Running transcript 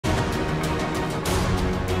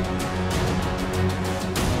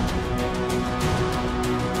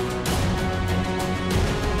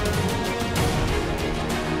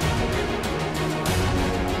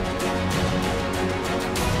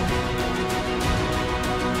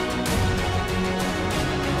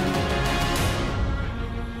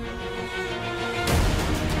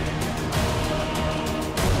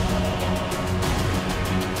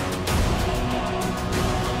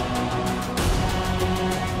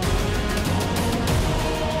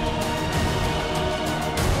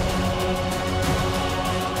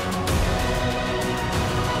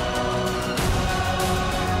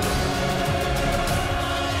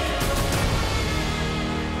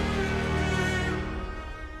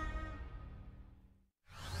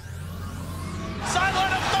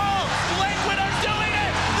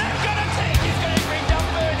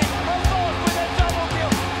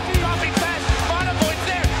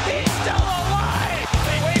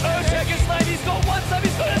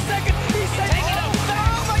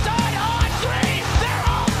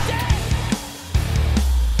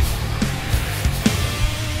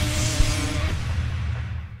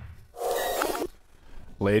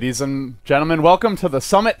Ladies and gentlemen, welcome to the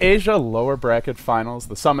Summit Asia Lower Bracket Finals.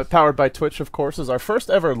 The Summit, powered by Twitch, of course, is our first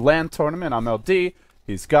ever LAN tournament. I'm LD,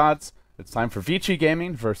 he's Gods. It's time for Vici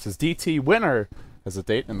Gaming versus DT. Winner has a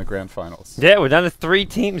date in the Grand Finals. Yeah, we're down to 3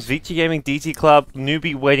 teams. Vici Gaming, DT Club,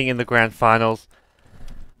 Newbie waiting in the Grand Finals.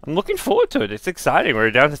 I'm looking forward to it. It's exciting. We're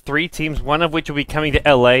down to 3 teams, one of which will be coming to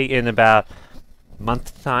LA in about a month's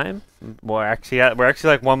time. We're actually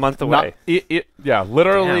like 1 month away. Yeah,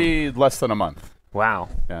 literally less than a month. Wow.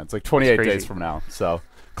 Yeah, it's like 28 days from now. So,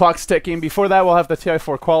 clock's ticking. Before that, we'll have the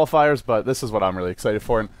TI4 qualifiers, but this is what I'm really excited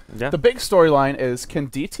for. And the big storyline is, can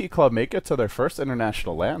DT Club make it to their first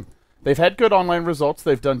international LAN? They've had good online results.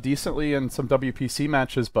 They've done decently in some WPC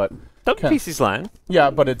matches, but WPC's LAN. Yeah,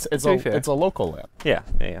 but it's a local LAN.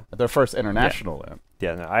 Yeah. Their first international LAN.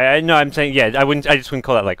 Yeah, no, I know. I'm saying, yeah, I just wouldn't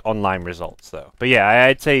call that like online results though. But yeah,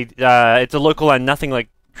 I'd say it's a local LAN, nothing like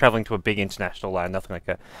traveling to a big international LAN, nothing like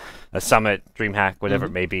a Summit, DreamHack, whatever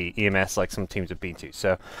it may be, EMS like some teams have been to.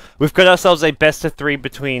 So we've got ourselves a best of 3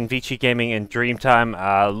 between Vici Gaming and Dreamtime.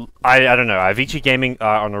 I don't know. Vici Gaming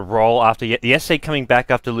are on a roll after yesterday coming back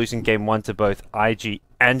after losing game 1 to both IG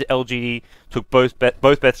and LGD. Took both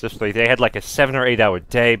best of 3. They had like a 7 or 8 hour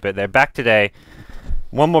day, but they're back today.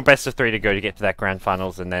 One more best of 3 to go to get to that Grand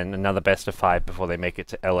Finals, and then another best of 5 before they make it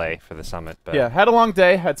to LA for the Summit. But yeah, had a long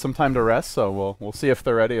day, had some time to rest, so we'll see if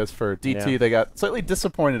they're ready. As for DT, they got slightly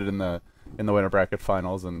disappointed in the winter bracket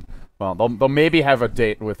finals, and well, they'll maybe have a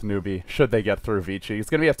date with Newbie should they get through Vici. It's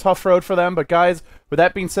gonna be a tough road for them, but guys, with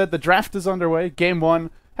that being said, the draft is underway. Game 1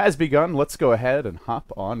 has begun. Let's go ahead and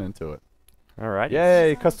hop on into it. Alright.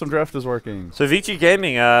 Yay, custom draft is working. So Vici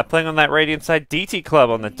Gaming playing on that Radiant side, DT Club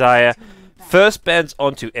on the Dire. First bans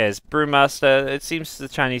onto Ez Brewmaster. It seems the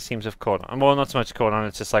Chinese teams have caught on. Well, not so much caught on.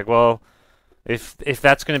 It's just like, well, if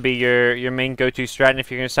that's going to be your main go-to strat, and if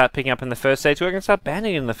you're going to start picking up in the first stage, we're going to start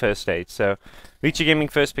banning in the first stage. So Vici Gaming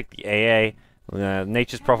first picked the AA.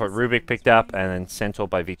 Nature's Prophet Rubik picked up, and then Centaur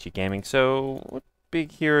by Vici Gaming. So what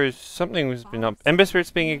big heroes? Something has been up. Ember Spirit's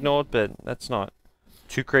being ignored, but that's not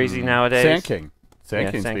too crazy nowadays. Sand King.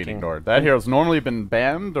 Sand King's being ignored. That hero's normally been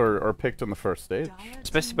banned or picked in the first stage.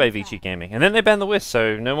 Especially by Vici Gaming. And then they banned the Wisp,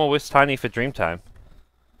 so no more Wisp Tiny for Dreamtime.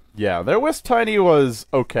 Yeah, their Wisp Tiny was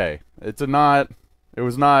okay. It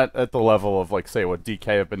was not at the level of, like, say, what DK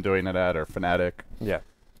have been doing it at, or Fnatic. Yeah.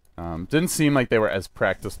 Didn't seem like they were as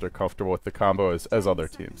practiced or comfortable with the combo as other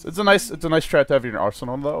teams. It's a nice strat to have in your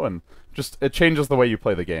arsenal, though, and just it changes the way you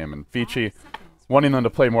play the game. And Vici wanting them to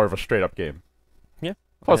play more of a straight-up game. Yeah.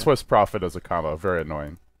 Plus, Wisp Prophet as a combo, very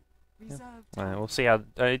annoying. Yeah. We'll see how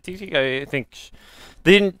DT. I think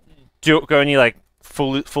they didn't go any like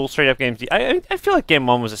full straight up games. I feel like game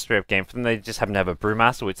 1 was a straight up game for them. They just happen to have a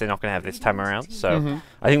Brewmaster, which they're not going to have this time around. So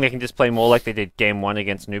I think they can just play more like they did game 1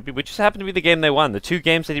 against Newbie, which just happened to be the game they won. The 2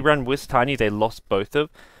 games that he ran Wisp Tiny, they lost both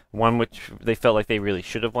of. One which they felt like they really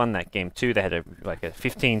should have won. That game 2, they had a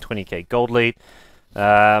 15-20k gold lead.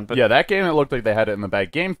 But yeah, that game it looked like they had it in the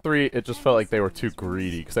bag. Game 3, it just felt like they were too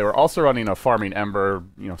greedy because they were also running a farming Ember,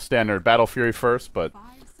 standard Battle Fury first, but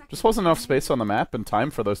just wasn't enough space on the map and time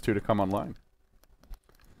for those 2 to come online.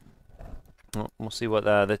 Well, we'll see what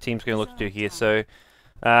the team's going to look to do here. So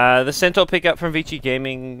the Centaur pickup from Vici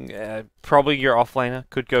Gaming, probably your offlaner.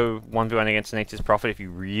 Could go 1v1 against Nature's Prophet if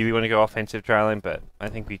you really want to go offensive trialing, but I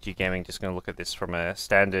think Vici Gaming just going to look at this from a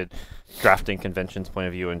standard drafting conventions point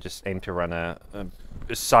of view and just aim to run a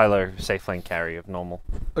silo safe lane carry of normal.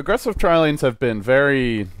 Aggressive trialings have been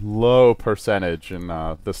very low percentage in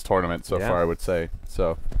this tournament so far, I would say.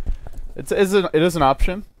 So it is an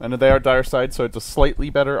option, and they are Dire side, so it's a slightly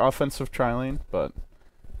better offensive trialing, but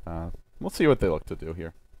we'll see what they look to do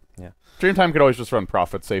here. Yeah. Dreamtime could always just run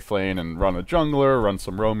Prophet safe lane and run a jungler, run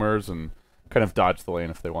some roamers, and kind of dodge the lane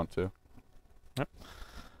if they want to. Yep.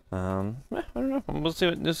 I don't know. We'll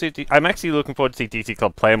see. I'm actually looking forward to see DT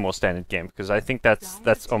Club play a more standard game because I think that's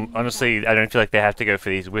honestly, I don't feel like they have to go for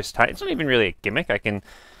these Wisp Tiny. It's not even really a gimmick. I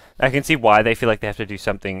can see why they feel like they have to do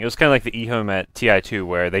something. It was kind of like the eHome at TI2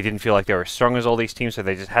 where they didn't feel like they were as strong as all these teams, so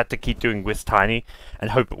they just had to keep doing Wisp Tiny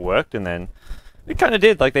and hope it worked, and then it kind of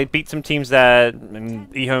did. Like, they beat some teams that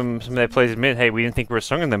eHome, some of their players admit, hey, we didn't think we were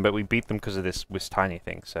stronger than them, but we beat them because of this Wisp Tiny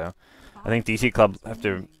thing. So I think DT Club have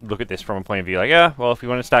to look at this from a point of view like, yeah, well, if you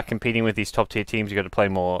want to start competing with these top tier teams, you got to play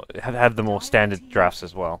more, have the more standard drafts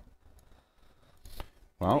as well.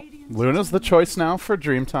 Well, Luna's the choice now for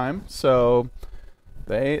Dreamtime, so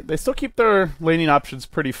they still keep their laning options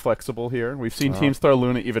pretty flexible here. We've seen teams throw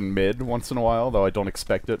Luna even mid once in a while, though I don't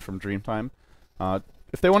expect it from Dreamtime.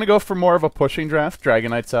 If they want to go for more of a pushing draft,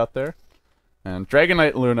 Dragon Knight's out there. And Dragon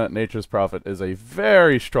Knight Luna, Nature's Prophet, is a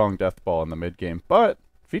very strong death ball in the mid game, but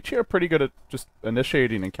Vici are pretty good at just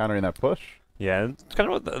initiating and countering that push. Yeah, it's kind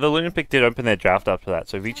of what the Luna pick did open their draft after that.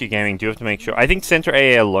 So Vici Gaming do have to make sure. I think Center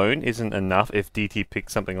AA alone isn't enough if DT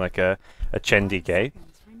picks something like a Chen DK.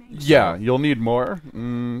 Yeah, you'll need more.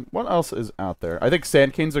 What else is out there? I think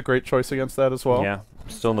Sand King's a great choice against that as well. Yeah,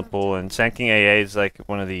 still in the pool. And Sand King AA is like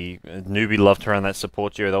one of the newbie love to run that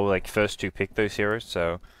support hero. They were like first to pick those heroes.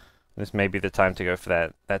 So this may be the time to go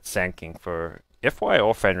for that Sand King for FY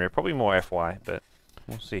or Fenrir. Probably more FY, but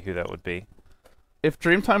we'll see who that would be. If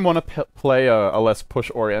Dreamtime want to play a less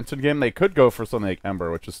push-oriented game, they could go for something like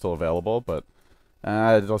Ember, which is still available, but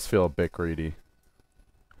it does feel a bit greedy.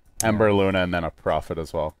 Ember, Luna, and then a Prophet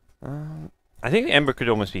as well. I think Ember could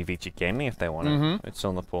almost be Vici Gaming if they want it. It's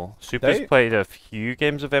still in the pool. Super's played a few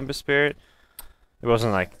games of Ember Spirit. It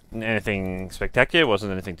wasn't like anything spectacular. It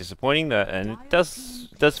wasn't anything disappointing. And it does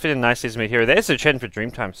fit in nicely as a mid hero. There's a Chen for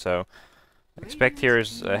Dreamtime, so expect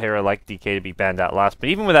heroes, a hero like DK to be banned out last. But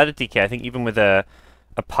even without a DK, I think even with a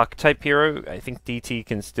puck type hero, I think DT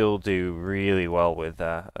can still do really well with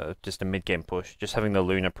just a mid game push. Just having the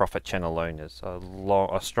Luna Prophet Chen alone is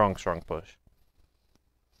a strong push.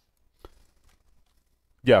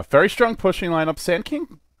 Yeah, very strong pushing lineup. Sand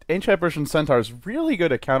King, Ancient Apparition Centaur is really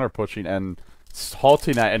good at counter pushing and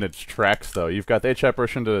halting that in its tracks, though. You've got the Ancient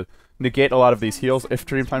Apparition to negate a lot of these heals if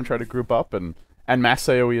Dreamtime try to group up, and mass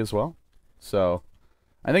AoE as well. So,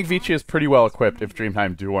 I think Vici is pretty well equipped if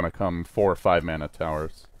Dreamtime do want to come 4 or 5 mana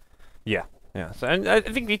towers. Yeah. So, and I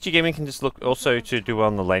think Vici Gaming can just look also to do well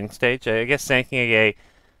on the laning stage. I guess Sanking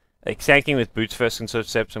with boots first can sort of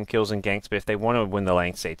set up some kills and ganks, but if they want to win the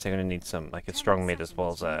lane stage, they're going to need some like a strong mid as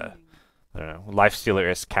well as I don't know,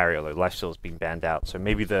 Lifestealer-esque carry, although Lifestealer's been banned out. So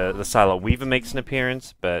maybe the Silent Weaver makes an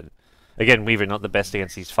appearance, but again, Weaver not the best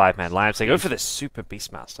against these 5-man lineups. They go for the Super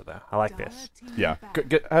Beastmaster though. I like this. Yeah,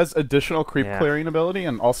 has additional creep clearing ability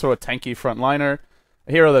and also a tanky frontliner,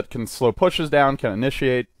 a hero that can slow pushes down, can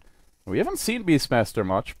initiate. We haven't seen Beastmaster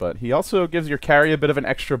much, but he also gives your carry a bit of an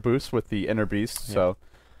extra boost with the Inner Beast. So.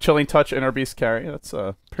 Chilling Touch, Inner Beast carry, that's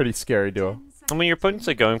a pretty scary duo. And when your opponents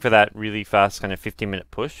are going for that really fast kind of 15-minute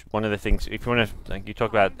push, one of the things, if you want to, like you talk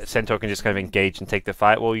about Centaur can just kind of engage and take the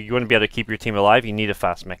fight, well, you want to be able to keep your team alive, you need a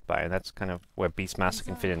fast mech buy, and that's kind of where Beastmaster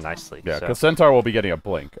can fit in nicely. Yeah, because Centaur will be getting a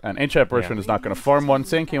blink, and Ancient Apparition is not going to farm one,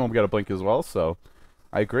 Sand King will get a blink as well, so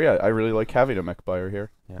I agree, I really like having a mech buyer here.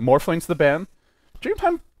 Yeah. Morphling's the ban.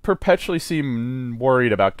 Dreamtime perpetually seem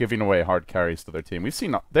worried about giving away hard carries to their team. We've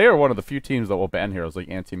seen they are one of the few teams that will ban heroes like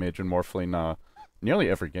Anti-Mage and Morphling nearly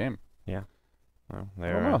every game. Yeah. Well, I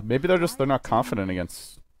don't know. Maybe they're not confident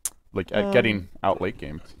against at getting out late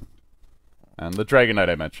games. And the Dragon Knight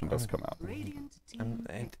I mentioned does come out. They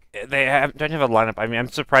don't have a lineup. I mean, I'm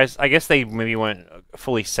surprised. I guess they maybe weren't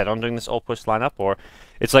fully set on doing this all push lineup, or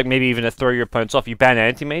it's like maybe even to throw your opponents off. You ban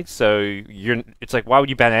Anti-Mage, so it's like, why would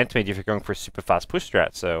you ban Anti-Mage if you're going for a super fast push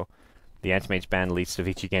strat? So the Anti-Mage ban leads to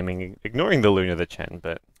Vici Gaming ignoring the Luna the Chen,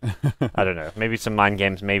 but I don't know. Maybe some mind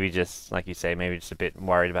games, maybe just, like you say, maybe just a bit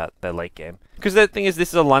worried about their late game. Because the thing is, this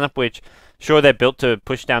is a lineup which, sure, they're built to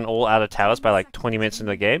push down all outer towers by like 20 minutes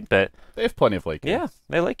into the game, but they have plenty of late games. Yeah,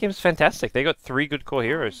 their late game's fantastic. They got 3 good core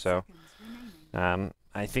heroes, so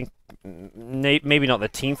I think maybe not the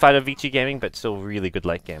team fight of Vici Gaming, but still really good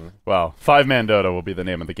late game. Well, 5-man Dota will be the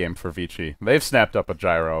name of the game for Vici. They've snapped up a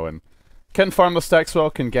gyro and can farm the stacks well,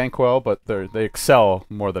 can gank well, but they excel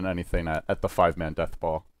more than anything at the 5-man death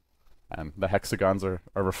ball. And the hexagons are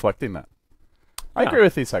reflecting that. I agree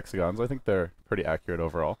with these hexagons. I think they're pretty accurate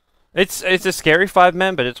overall. It's a scary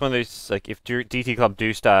 5-man, but it's one of those, like, if DT Club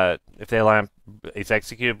do start, if their lineup is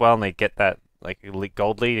executed well and they get that like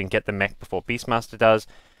gold lead and get the mech before Beastmaster does,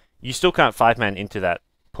 you still can't 5-man into that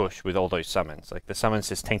push with all those summons. Like, the summons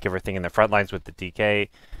just tank everything in the front lines with the DK.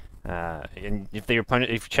 And if the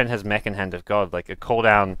opponent, if Chen has mech and Hand of God, like a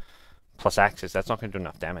cooldown plus Axis, that's not going to do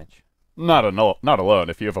enough damage. Not alone.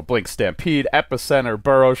 If you have a Blink Stampede, Epicenter,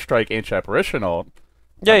 Burrow Strike, Ancient Apparition ult,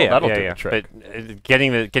 that'll do the trick. But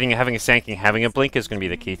having a Sanking, having a Blink is going to be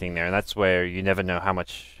the key thing there, and that's where you never know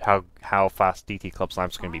how fast DT Club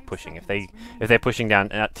Slime's going to be pushing. If they're pushing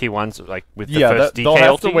down at T1s like with the first DK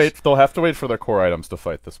ultis, they'll have to wait for their core items to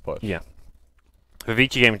fight this push. Yeah. For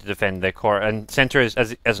Vici Gaming to defend their core, and Center as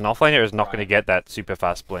an offlaner is not going to get that super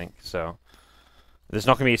fast blink, so there's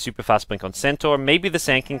not going to be a super fast blink on Centaur. Maybe the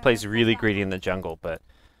Sand King plays really greedy in the jungle, but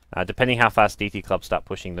depending how fast DT Club start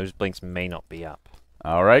pushing, those blinks may not be up.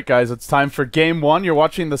 Alright guys, it's time for Game 1. You're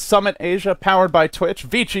watching the Summit Asia, powered by Twitch.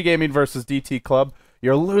 Vici Gaming versus DT Club.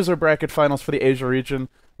 Your loser bracket finals for the Asia region.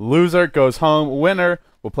 Loser goes home. Winner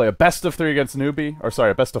will play a best of 3 against Newbie, or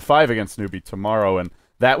sorry, a best of 5 against Newbie tomorrow, and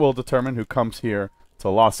that will determine who comes here to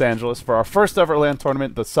Los Angeles for our first ever LAN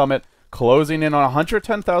tournament, the Summit, closing in on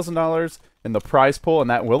 $110,000 in the prize pool, and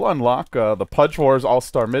that will unlock the Pudge Wars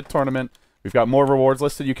All-Star Mid-Tournament. We've got more rewards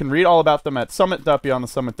listed. You can read all about them at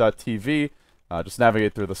summit.beyondthesummit.tv. Just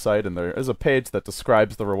navigate through the site, and there is a page that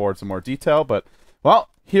describes the rewards in more detail. But, well,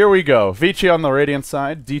 here we go. Vici on the Radiant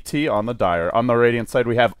side, DT on the Dire. On the Radiant side,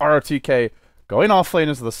 we have RTK going off lane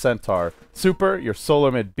as the Centaur. Super, your solo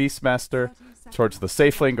mid Beastmaster. Towards the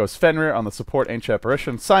safe lane goes Fenrir. On the support, Ancient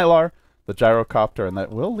Apparition, Sylar, the Gyrocopter, and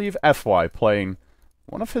that will leave FY playing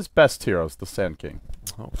one of his best heroes, the Sand King.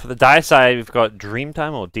 Well, for the Dire side, we've got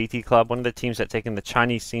Dreamtime, or DT Club, one of the teams that's taken the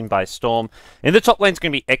Chinese scene by storm. In the top lane is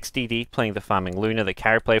going to be XDD playing the farming Luna, the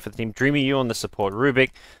carry player for the team. Dreamy U on the support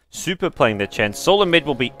Rubik. Super playing the Chen. Solo mid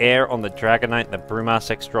will be Air on the Dragonite, the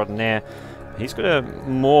Brewmaster Extraordinaire. He's got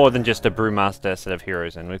more than just a Brewmaster set of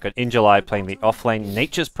heroes, and we've got Injali playing the offlane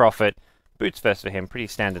Nature's Prophet. Boots first for him. Pretty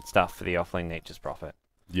standard stuff for the offlane Nature's Prophet.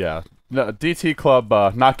 Yeah. No, DT Club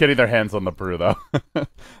not getting their hands on the Brew, though.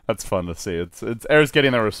 That's fun to see. It's Air's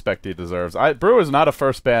getting the respect he deserves. Brew is not a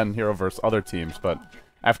first ban hero versus other teams, but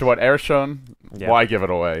after what Air's shown, why give it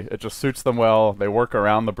away? It just suits them well. They work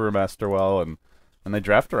around the Brewmaster well, and they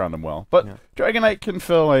draft around him well. But Dragonite can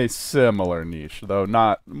fill a similar niche, though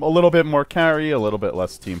not a little bit more carry, a little bit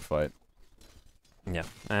less team fight. Yeah,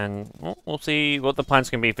 and we'll see what the plan's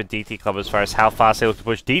going to be for DT Club as far as how fast they look to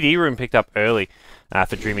push. DD Room picked up early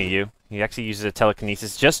for Dreamy U. He actually uses a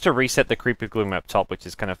telekinesis just to reset the creep of Gloom up top, which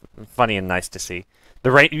is kind of funny and nice to see.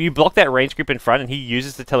 You block that range creep in front, and he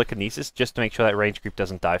uses the telekinesis just to make sure that range creep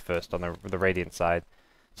doesn't die first on the Radiant side.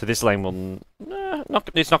 So this lane will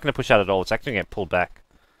it's not going to push out at all. It's actually going to get pulled back.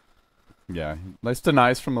 Yeah, nice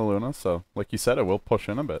denies from the Luna, so like you said, it will push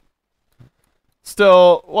in a bit.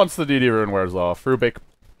 Still, once the DD Rune wears off, Rubik,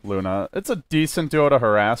 Luna, it's a decent duo to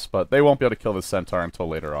harass, but they won't be able to kill the Centaur until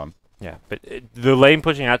later on. Yeah, but the lane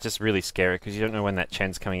pushing out is just really scary because you don't know when that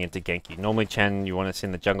Chen's coming into gank. Normally Chen, you want to see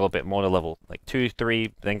in the jungle a bit more to level like 2,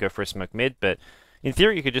 3, then go for a smoke mid, but in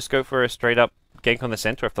theory you could just go for a straight up gank on the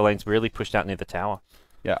center if the lane's really pushed out near the tower.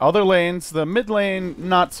 Yeah, other lanes, the mid lane,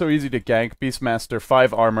 not so easy to gank. Beastmaster,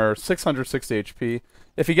 5 armor, 660 HP.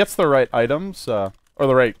 If he gets the right items, or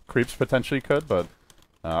the right creeps potentially could, but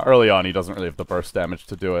early on he doesn't really have the burst damage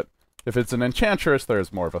to do it. If it's an Enchantress,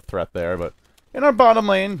 there's more of a threat there, but in our bottom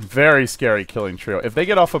lane, very scary killing trio. If they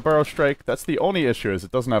get off a Burrow Strike, that's the only issue, is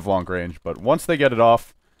it doesn't have long range, but once they get it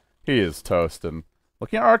off, he is toast. And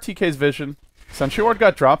looking at RTK's vision, Sentry Ward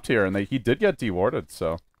got dropped here, and he did get dewarded,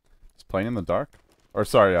 so he's playing in the dark. Or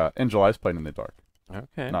sorry, Injuli's playing in the dark.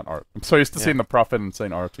 Okay. Not Art. I'm so used to seeing the Prophet and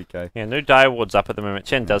saying RTK. Yeah, no Dire Wards up at the moment.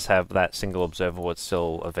 Chen does have that single Observer Ward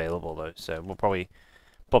still available, though, so we'll probably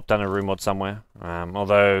pop down a Room Ward somewhere.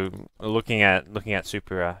 Although, looking at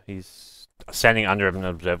Super, he's standing under an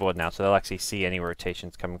Observer Ward now, so they'll actually see any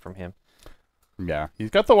rotations coming from him. Yeah, he's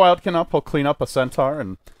got the Wildkin up. He'll clean up a Centaur,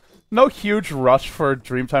 and no huge rush for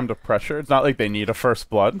Dreamtime to pressure. It's not like they need a First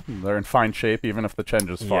Blood. They're in fine shape, even if the Chen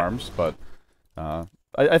just farms, but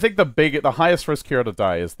I think the highest risk hero to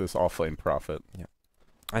die is this offlane Prophet. Yeah.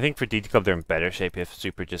 I think for DT Club they're in better shape if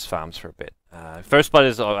Super just farms for a bit. First Blood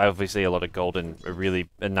is obviously a lot of gold and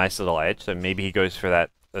a nice little edge, so maybe he goes for that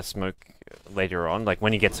smoke later on, like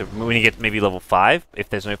when he gets maybe level 5. If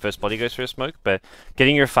there's no First Blood, he goes for a smoke. But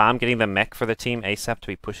getting your farm, getting the mech for the team ASAP to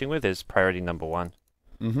be pushing with is priority number 1.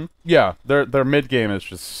 Mm-hmm. Yeah, their mid game is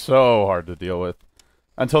just so hard to deal with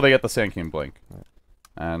until they get the Sand King Blink.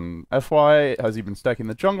 And FY, has he been stacking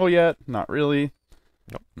the jungle yet? Not really.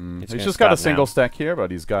 Nope. He's just got a single stack here,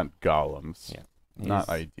 but he's got golems. Yeah. Not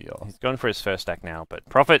ideal. He's going for his first stack now, but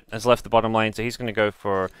Prophet has left the bottom lane, so he's going to go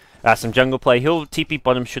for some jungle play. He'll TP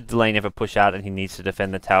bottom should the lane ever push out, and he needs to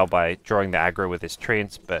defend the tower by drawing the aggro with his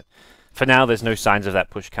treants, but for now there's no signs of that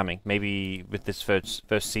push coming. Maybe with this first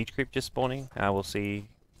siege creep just spawning, we'll see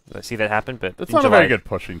that happen, but it's not a very good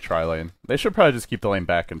pushing tri-lane. They should probably just keep the lane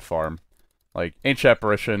back and farm. Like, Ancient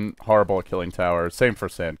Apparition, horrible at killing towers. Same for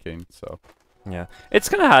Sand King, so. Yeah. It's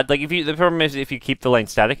kind of hard. Like, the problem is if you keep the lane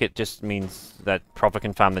static, it just means that Prophet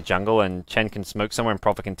can farm the jungle, and Chen can smoke somewhere, and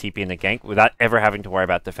Prophet can TP in the gank without ever having to worry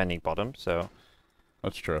about defending bottom, so.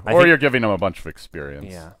 That's true. Or you're giving them a bunch of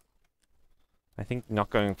experience. Yeah. I think not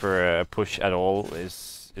going for a push at all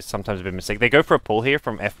is sometimes a bit of a mistake. They go for a pull here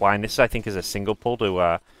from FY, and this, I think, is a single pull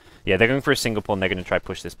to, yeah, they're going for a single pull, and they're going to try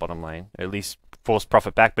push this bottom lane. At least force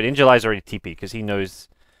Prophet back, but Injali's already TP because he knows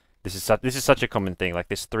this is such a common thing, like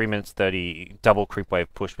this 3 minutes 30 double creep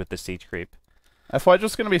wave push with the siege creep. FY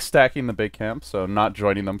just going to be stacking the big camp, so not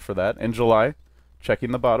joining them for that. Injali checking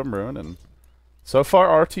the bottom rune, and so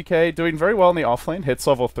far RTK doing very well in the offlane, hits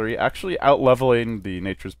level 3, actually out-leveling the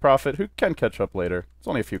Nature's Prophet, who can catch up later. It's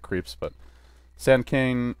only a few creeps, but Sand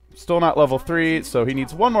King still not level 3, so he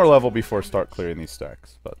needs one more level before start clearing these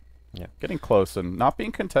stacks, but Yeah. Getting close and not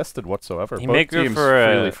being contested whatsoever. He Both may go teams for a,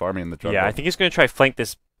 freely farming the jungle. Yeah, I think he's going to try flank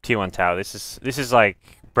this tier 1 tower. This is like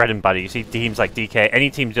bread and butter. You see teams like DK, any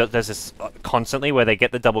team does this constantly where they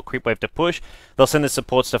get the double creep wave to push. They'll send the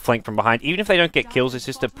supports to flank from behind. Even if they don't get kills, it's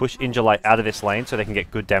just to push Injalite out of this lane so they can get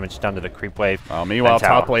good damage done to the creep wave. Meanwhile,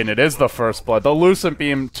 top lane, it is the first blood. The Lucent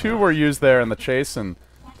Beam, 2 were used there in the chase, and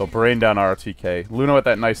they'll brain down RTK. Luna with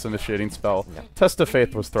that nice initiating spell. Yep. Test of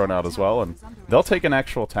Faith was thrown out as well, and they'll take an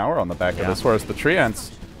actual tower on the back of this, whereas the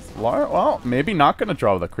Treants, well, maybe not going to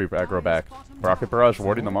draw the creep aggro back. Rocket Barrage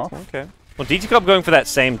warding them off. Okay. Well, DT Club going for that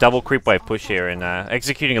same double creep wave push here and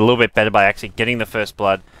executing a little bit better by actually getting the first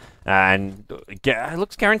blood. And it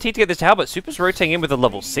looks guaranteed to get this tower, but Super's rotating in with a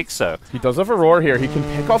level 6, so... He does have a roar here. He can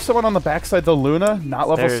pick off someone on the backside. The Luna, not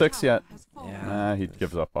level 6 yet. Yeah. He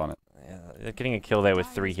gives up on it. Yeah, getting a kill there with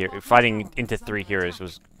 3 heroes. Fighting into 3 heroes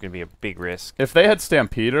was going to be a big risk. If they had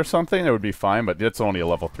Stampede or something, it would be fine, but it's only a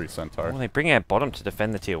level 3 Centaur. Well, they bring it at bottom to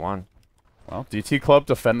defend the tier 1. Well, DT Club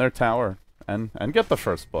defend their tower and get the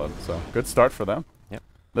first blood, so good start for them. Yep.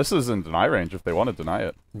 This is in deny range if they want to deny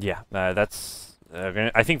it. Yeah, that's...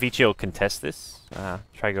 I think Vici will contest this.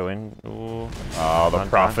 Try go in. Ooh, oh, the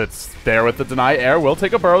Prophet's there with the deny. Air will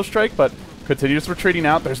take a Burrow Strike, but continues retreating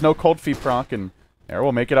out. There's no Cold Feet proc, and Air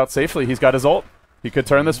will make it out safely. He's got his ult. He could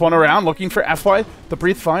turn this one around, looking for FY. The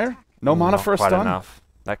Breathe Fire. No mana for a stun. Not enough.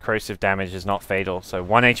 That corrosive damage is not fatal, so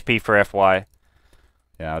 1 HP for FY.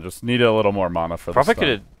 Yeah, just needed a little more mana for the Prophet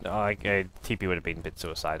could have... TP would have been a bit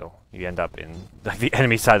suicidal. You end up in the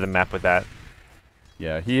enemy side of the map with that.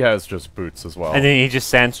 Yeah, he has just boots as well. And then he just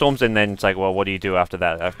sandstorms, and then it's like, well, what do you do after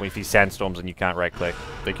that? If he sandstorms and you can't right-click.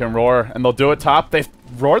 They can roar, and they'll do it top. They've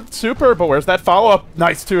roared super, but where's that follow-up?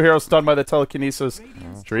 Nice 2 heroes stunned by the telekinesis.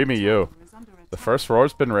 Dreamy you. The first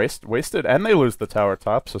roar's been wasted, and they lose the tower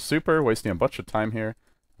top, so super, wasting a bunch of time here.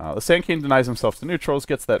 The Sand King denies himself to neutrals,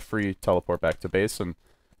 gets that free teleport back to base, and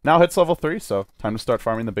now hits level 3, so time to start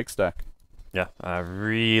farming the big stack. Yeah,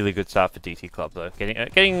 really good start for DT Club though.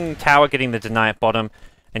 Getting tower, getting the deny at bottom,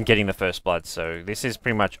 and getting the first blood. So this is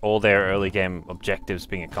pretty much all their early game objectives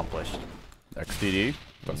being accomplished. XDD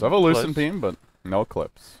does have a Lucent Beam, but no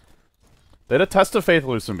Eclipse. They had a Test of Faith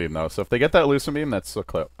Lucent Beam though, so if they get that Lucent Beam, that's a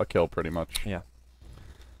kill pretty much. Yeah.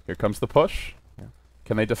 Here comes the push. Yeah.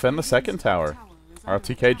 Can they defend the second tower?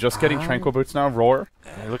 RTK just getting Tranquil Boots now. Roar.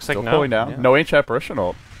 It looks like still no. pulling down. Yeah. No Ancient Apparition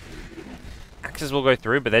ult. Axes will go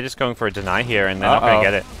through, but they're just going for a deny here, and they're not going to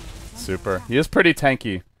get it. Super. He is pretty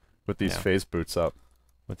tanky with these phase boots up.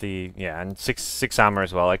 With the and six armor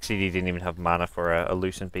as well. XCD didn't even have mana for a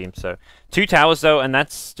Lucent Beam, so 2 towers though, and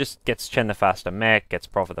that's just gets Chen the faster mech, gets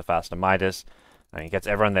Prophet the faster Midas, and he gets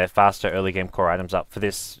everyone their faster early game core items up for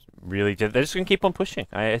this. Really, they're just going to keep on pushing.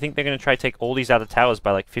 I think they're going to try to take all these out of towers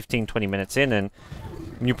by like 15-20 minutes in, and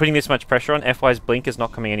when you're putting this much pressure on, FY's Blink is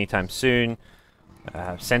not coming anytime soon.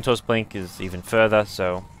 Centaur's Blink is even further,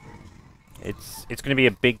 so it's going to be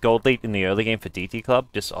a big gold lead in the early game for DT Club,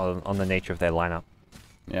 just on the nature of their lineup.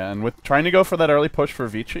 Yeah, and with trying to go for that early push for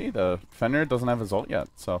Vici, the Fenrir doesn't have his ult yet,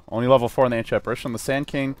 so only level 4 in the Ancient Apparition. The Sand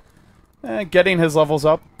King, getting his levels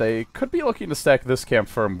up. They could be looking to stack this camp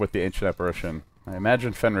firm with the Ancient Apparition. I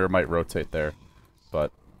imagine Fenrir might rotate there,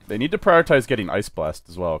 but they need to prioritize getting Ice Blast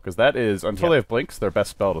as well, because that is, until they have Blinks, their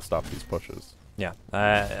best spell to stop these pushes. Yeah,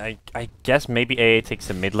 I guess maybe AA takes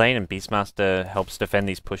the mid lane and Beastmaster helps defend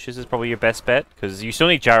these pushes is probably your best bet, because you still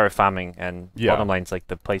need Gyro farming, and bottom lane's like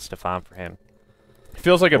the place to farm for him.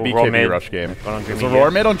 Feels like a BKB rush game. There's a roar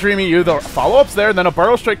mid on Dreamy U. The follow-up's there, and then a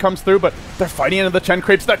Burrow Strike comes through, but they're fighting into the Chen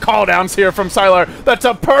creeps. That call-down's here from Sylar. That's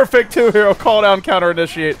a perfect 2-hero call-down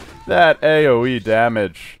counter-initiate. That AoE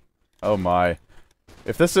damage. Oh my.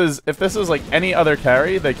 If this is like any other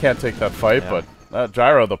carry, they can't take that fight, but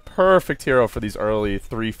Gyro, the perfect hero for these early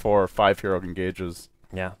 3, 4, 5 hero engages.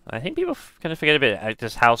 Yeah, I think people kind of forget a bit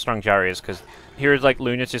just how strong Gyro is, because heroes like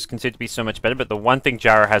Luna is just considered to be so much better, but the one thing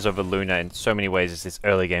Gyro has over Luna in so many ways is this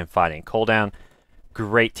early game fighting. Cooldown,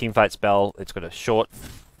 great teamfight spell, it's got a short,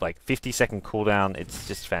 like 50-second cooldown, it's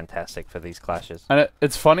just fantastic for these clashes. And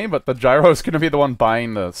it's funny, but the Gyro is going to be the one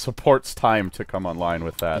buying the support's time to come online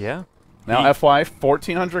with that. Yeah. Now FY,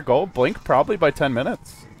 1,400 gold, Blink probably by 10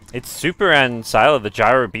 minutes. It's Super and Sylar, the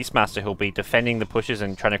Gyro Beastmaster, who'll be defending the pushes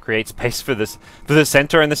and trying to create space for the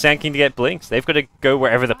center and the Sand King to get blinks. They've got to go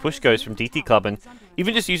wherever the push goes from DT Club, and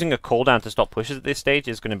even just using a cooldown to stop pushes at this stage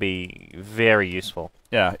is going to be very useful.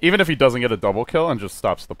 Yeah, even if he doesn't get a double kill and just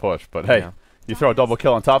stops the push. But hey, you throw a double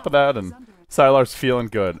kill on top of that, and Sylar's feeling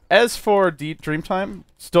good. As for Dreamtime,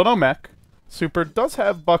 still no mech. Super does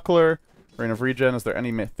have Buckler, Rain of Regen. Is there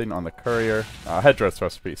anything on the Courier? Headdress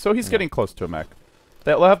Recipe. So he's getting close to a mech.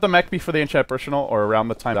 They'll have the mech be for the Ancient Apparitional or around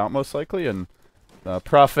the time out most likely, and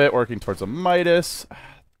Prophet working towards a Midas.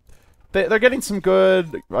 They're getting some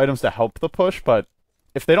good items to help the push, but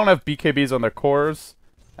if they don't have BKBs on their cores,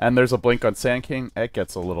 and there's a blink on Sand King, it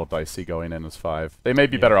gets a little dicey going in as 5. They may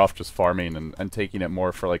be better off just farming and taking it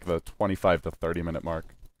more for like the 25 to 30 minute mark.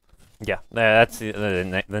 Yeah, that's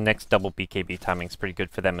the next double BKB timing's pretty good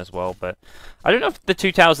for them as well. But I don't know if the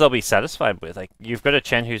 2 towers they'll be satisfied with. Like, you've got a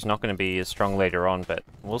Chen who's not going to be as strong later on, but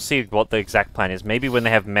we'll see what the exact plan is. Maybe when they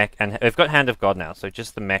have mech, and they've got Hand of God now, so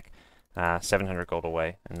just the mech, 700 gold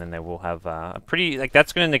away, and then they will have a pretty, like,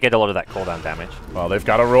 that's going to negate a lot of that cooldown damage. Well, they've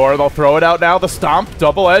got a roar. They'll throw it out now. The stomp,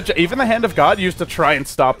 double edge. Even the Hand of God used to try and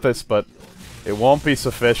stop this, but it won't be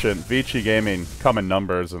sufficient. Vici Gaming come in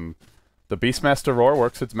numbers, and the Beastmaster Roar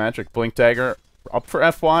works its magic. Blink Dagger up for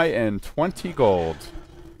FY and 20 gold.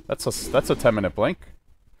 That's a 10-minute blink.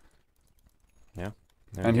 Yeah.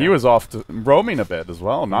 And he was off to roaming a bit as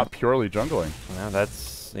well, not purely jungling. No,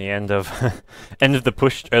 that's the end of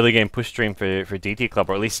the early game push stream for DT Club,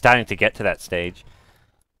 or at least starting to get to that stage.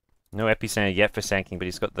 No Epicenter yet for Sand King, but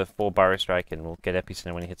he's got the 4 Burrow Strike and will get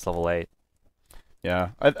Epicenter when he hits level 8. Yeah,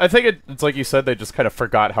 I think it's like you said, they just kind of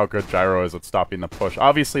forgot how good Gyro is at stopping the push.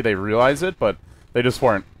 Obviously, they realize it, but they just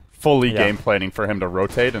weren't fully game planning for him to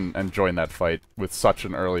rotate and join that fight with such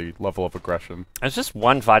an early level of aggression. It's just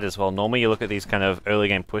one fight as well. Normally, you look at these kind of early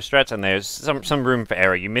game push strats, and there's some room for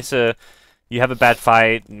error. You have a bad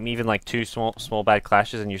fight, even like 2 small bad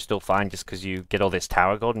clashes, and you're still fine just because you get all this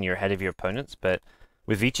tower gold and you're ahead of your opponents. But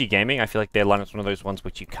with Vici Gaming, I feel like their lineup's one of those ones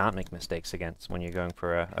which you can't make mistakes against when you're going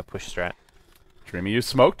for a push strat. Dreamy, you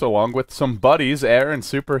smoked along with some buddies, Air and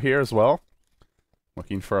Super here as well.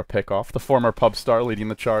 Looking for a pick off. The former pub star leading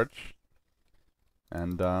the charge.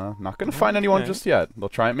 And not going to find anyone just yet. They'll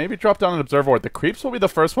try and maybe drop down an observer ward. The creeps will be the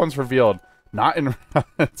first ones revealed. Not in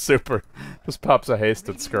Super. Just pops a haste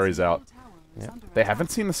and scurries out. Yep. They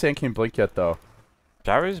haven't seen the Sand King blink yet, though.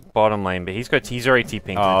 Gyro's bottom lane, but he's already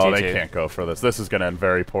TPing. Oh, they can't go for this. This is going to end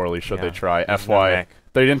very poorly should they try. There's FY.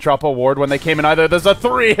 They didn't drop a ward when they came in either. There's a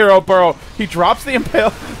 3-hero burrow. He drops the Impale,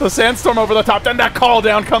 the Sandstorm over the top. Then that call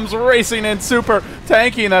down comes racing in. Super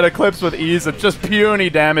tanking that Eclipse with ease. It's just puny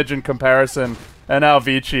damage in comparison. And now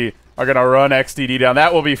Vici are going to run XDD down.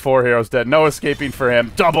 That will be 4 heroes dead. No escaping for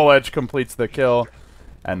him. Double Edge completes the kill.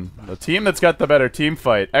 And the team that's got the better team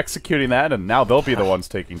fight executing that, and now they'll be the ones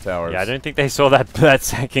taking towers. Yeah, I don't think they saw that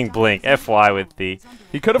Sand King blink. FY with the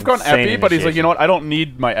He could have gone Epi, but he's like, you know what, I don't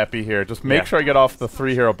need my Epi here. Just make sure I get off the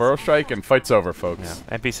 3-hero Burrow Strike, and fight's over, folks.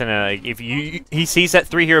 Yeah. Epicenter, if he sees that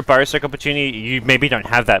 3-hero Burrow Strike opportunity, you maybe don't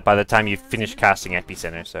have that by the time you finish casting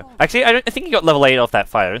Epicenter. So actually, I think he got level 8 off that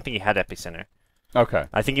fight. I don't think he had Epicenter. Okay.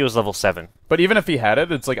 I think he was level 7. But even if he had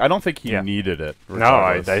it, it's like, I don't think he needed it.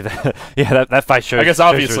 No, that fight shows. I guess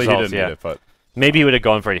obviously results, he didn't need it, but maybe he would have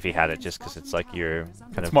gone for it if he had it, just because it's like your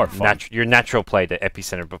kind of your natural play to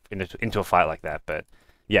Epicenter into a fight like that. But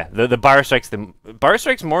yeah, the Burrow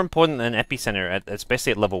Strike's more important than Epicenter,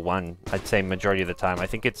 especially at level 1. I'd say majority of the time. I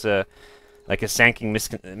think it's like a Sand King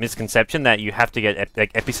misconception that you have to get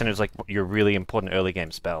Epicenter is like your really important early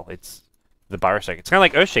game spell. It's the Burrow Strike. It's kind of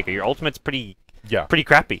like Earthshaker. Your ultimate's pretty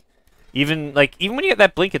crappy. Even when you get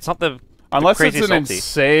that blink, it's not unless the it's an salty.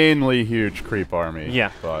 Insanely huge creep army.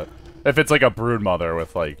 Yeah. But if it's like a Broodmother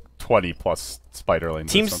with like 20 plus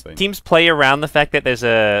spiderlings or something. Teams play around the fact that there's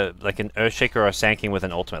an Earthshaker or a Sand King with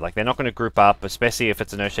an ultimate. Like, they're not going to group up, especially if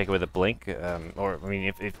it's an Earthshaker with a blink. Or I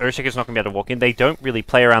mean, if Earthshaker's not going to be able to walk in, they don't really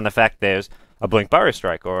play around the fact there's a blink Burrow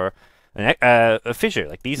Strike or a fissure.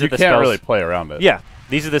 Like, these are the spells. You can't really play around it. Yeah.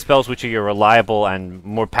 These are the spells which are your reliable and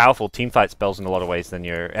more powerful teamfight spells in a lot of ways than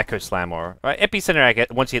your Echo Slam or Epicenter. I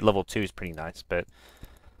get once you hit level 2 is pretty nice,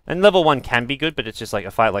 and level 1 can be good, but it's just like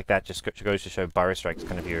a fight like that just goes to show Burrow Strike's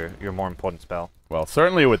kind of your more important spell. Well,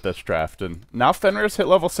 certainly with this draft, and now Fenrir's hit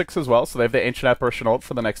level 6 as well, so they have the Ancient Apparition ult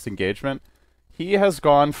for the next engagement. He has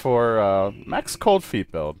gone for Max Cold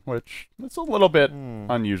Feet build, which is a little bit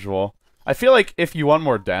unusual. I feel like if you want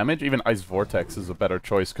more damage, even Ice Vortex is a better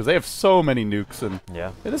choice, because they have so many nukes, and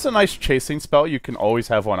it is a nice chasing spell. You can always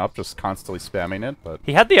have one up, just constantly spamming it. But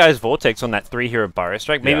he had the Ice Vortex on that 3-hero Burrow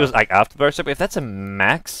Strike. Maybe it was like after Burrow Strike, but if that's a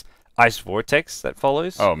max Ice Vortex that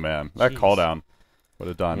follows... Oh man, that cooldown would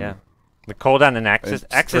have done... Yeah. The cooldown and Axis...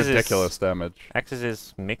 Axis ridiculous damage. Axis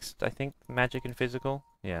is mixed, I think, magic and physical.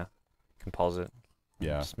 Yeah. Composite.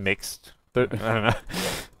 Yeah. Just mixed. I don't know.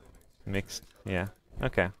 Mixed. Yeah.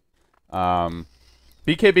 Okay.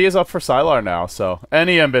 BKB is up for Sylar now, so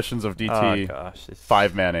any ambitions of DT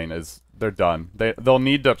 5-manning they're done. They'll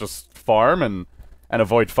need to just farm and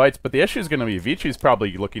avoid fights, but the issue is going to be Vici's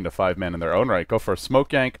probably looking to 5-man in their own right. Go for a smoke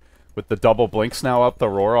gank with the double blinks now up, the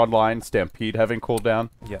roar online, Stampede having cooldown.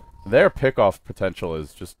 Yeah. Their pickoff potential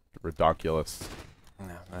is just ridiculous.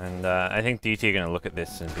 And I think DT are going to look at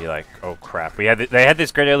this and be like, oh crap. They had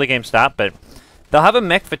this great early game start, but they'll have a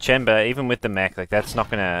mech for Chen, but even with the mech, like that's not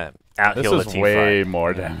going to out-heal the T5. This is way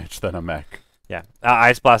more damage than a mech. Yeah.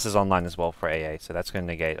 Ice Blast is online as well for AA, so that's going to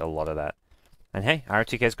negate a lot of that. And hey,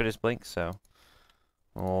 RTK's got his blink, so...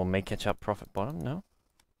 Or may catch up Prophet bottom, no?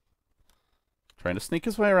 Trying to sneak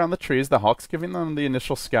his way around the trees. The Hawk's giving them the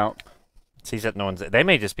initial scout. Sees that no one's... They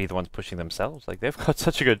may just be the ones pushing themselves. Like, they've got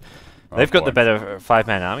such a good... They've got the better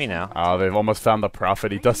 5-man army now. Oh, they've almost found the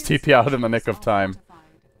Prophet. He does TP out in the nick of time.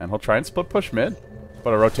 And he'll try and split push mid.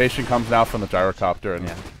 But a rotation comes now from the gyrocopter,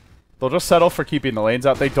 and they'll just settle for keeping the lanes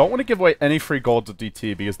out. They don't want to give away any free gold to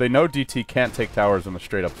DT, because they know DT can't take towers in a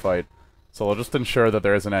straight-up fight. So they'll just ensure that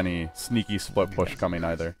there isn't any sneaky split push coming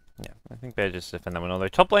either. Yeah, I think they just defend that one. Although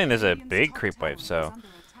top lane, there's a big creep wave, so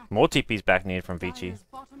more TPs back needed from Vici.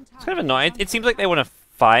 It's kind of annoying. It seems like they want to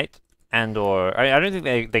fight, and/or I don't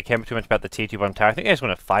think they care too much about the T2 bottom tower. I think they just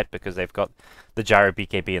want to fight because they've got the gyro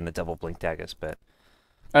BKB and the double blink daggers, but.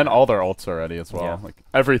 And all their ults are ready as well. Yeah. Like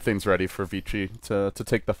everything's ready for Vici to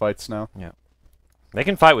take the fights now. Yeah, they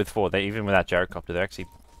can fight with 4. They even without gyrocopter, they're actually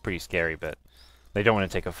pretty scary, but they don't want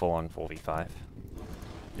to take a full-on 4v5.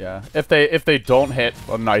 Yeah, if they don't hit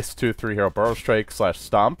a nice 2-3 hero burrow strike /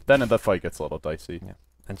 stomp, then the fight gets a little dicey. Yeah,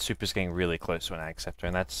 and Super's getting really close to an Ag Scepter,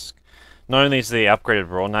 and that's not only is the upgraded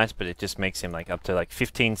Raw nice, but it just makes him like up to like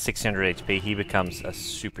 1600 HP. He becomes a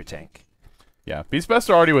super tank. Yeah, Beast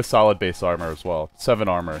Master already with solid base armor as well. 7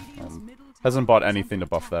 armor. And hasn't bought anything to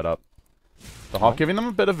buff that up. The Hawk giving them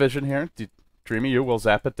a bit of vision here. Dreamy U will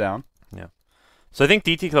zap it down. Yeah. So I think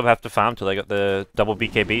DT Club have to farm till they got the double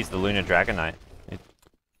BKBs, the Lunar Dragon Knight.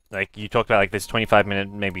 Like you talked about, like this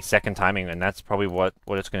 25-minute, maybe second timing, and that's probably what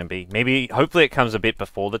it's going to be. Maybe, hopefully it comes a bit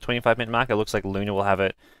before the 25-minute mark. It looks like Luna will have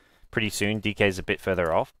it pretty soon. DK's a bit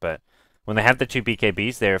further off, but when they have the 2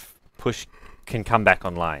 BKBs, their push can come back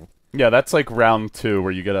online. Yeah, that's like round 2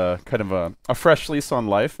 where you get a kind of a fresh lease on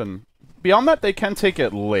life, and beyond that they can take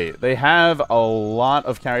it late. They have a lot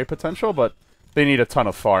of carry potential, but they need a ton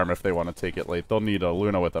of farm if they want to take it late. They'll need a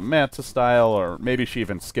Luna with a Manta style, or maybe she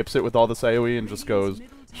even skips it with all this AoE and just goes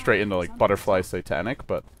straight into like Butterfly Satanic,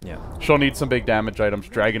 but yeah, she'll need some big damage items.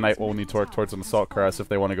 Dragon Knight will need to work towards an Assault Caress if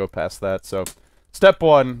they want to go past that, so step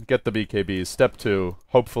 1, get the BKBs. Step 2,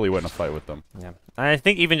 hopefully win a fight with them. Yeah. I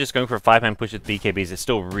think even just going for a 5-man push with BKBs is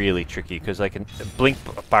still really tricky, because like a Blink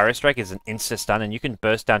Pyro Strike is an insta-stun, and you can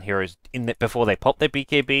burst down heroes before they pop their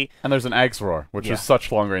BKB. And there's an Ag's Roar, which is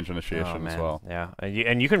such long-range initiation as well. Yeah,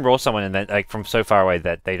 and you can roar someone and then, like, from so far away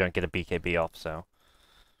that they don't get a BKB off, so...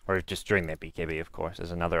 Or just during their BKB, of course,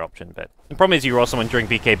 is another option, but... The problem is you roll someone during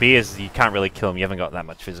BKB is you can't really kill them, you haven't got that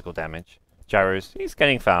much physical damage. Gyro's, he's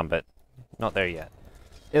getting farm, but not there yet.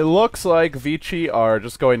 It looks like Vici are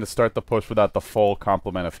just going to start the push without the full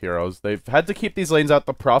complement of heroes. They've had to keep these lanes out.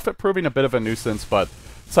 The Prophet proving a bit of a nuisance, but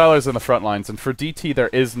Sylar's in the front lines, and for DT there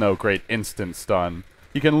is no great instant stun.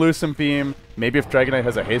 You can Lucent Beam, maybe if Dragon Knight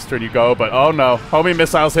has a haste turn you go, but oh no, homing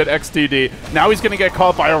missiles hit XTD. Now he's going to get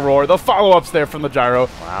caught by a Roar. The follow-up's there from the Gyro.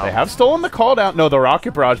 Wow. They have stolen the call down. No, the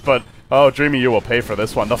Rocket Barrage, but oh, Dreamy U will pay for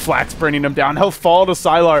this one. The Flak's bringing him down. He'll fall to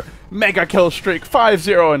Sylar. Mega kill streak,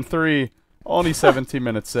 5-0 and 3. Only 17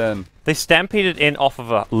 minutes in. They stampeded in off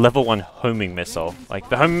of a level 1 homing missile. Like,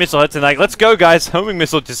 the homing missile hits and like, let's go guys, homing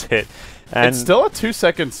missile just hit. And it's still a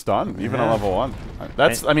 2-second stun, even on level 1.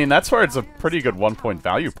 That's, I mean, that's where it's a pretty good 1-point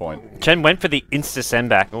value point. Chen went for the insta-send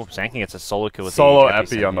back. Oh, Zanking gets a solo kill with solo the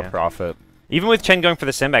epi on the Prophet. Even with Chen going for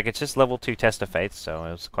the send back, it's just level 2 Test of Faith, so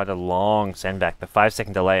it was quite a long send back. The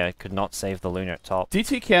 5-second delay, I could not save the Lunar at top.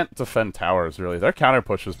 DT can't defend towers, really. Their counter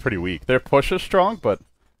push is pretty weak. Their push is strong, but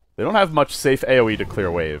they don't have much safe AoE to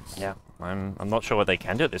clear waves. Yeah, I'm not sure what they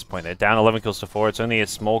can do at this point. They're down 11 kills to 4. It's only a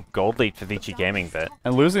small gold lead for Vici Gaming, but...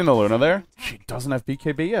 And losing the Luna there, she doesn't have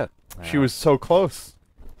BKB yet. Yeah. She was so close.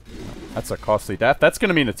 That's a costly death. That's going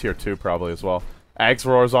to mean a tier 2 probably as well. Ag's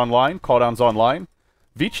Roar's online, Calldown's online.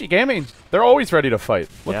 Vici Gaming, they're always ready to fight.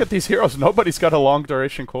 Look at these heroes. Nobody's got a long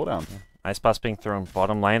duration cooldown. Yeah. Ice Blast being thrown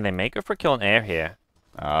bottom lane. They may go for kill in air here.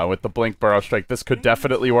 With the Blink Burrow Strike, this could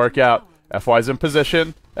definitely work out. FY's in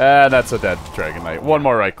position, and that's a dead Dragon Knight. One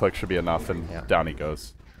more right click should be enough, and down he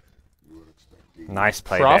goes. Nice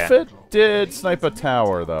play Prophet there. did snipe a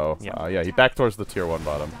tower, though. Yeah, he backdoors the tier 1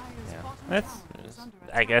 bottom. Yeah,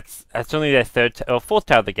 I guess that's only their fourth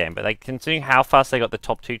tower of the game, but like considering how fast they got the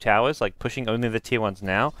top 2 towers, like pushing only the tier 1s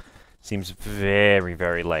now, seems very,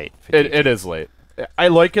 very late. For it is late. I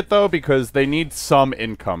like it, though, because they need some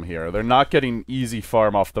income here. They're not getting easy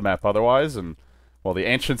farm off the map otherwise, and... Well, the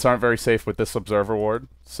Ancients aren't very safe with this Observer Ward,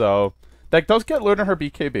 so that does get Luna her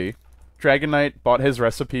BKB. Dragon Knight bought his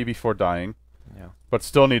recipe before dying. Yeah. But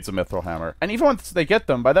still needs a Mithril Hammer. And even once they get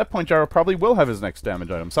them, by that point, Gyro probably will have his next damage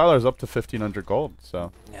item. Sylar's up to 1,500 gold,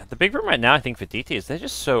 so... Yeah, the big problem right now, I think, for DT is they're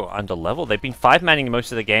just so under-leveled. They've been 5-manning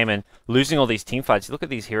most of the game and losing all these team fights. You look at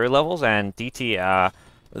these hero levels, and DT are...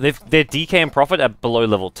 Their DK and Prophet are below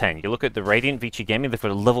level 10. You look at the Radiant Vici Gaming, they've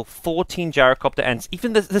got a level 14 Gyrocopter, and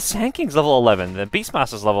even the Sand King's level 11, the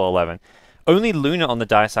Beastmaster's level 11. Only Luna on the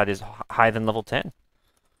dire side is higher than level 10.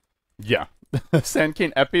 Yeah. Sand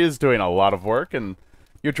King Epi is doing a lot of work, and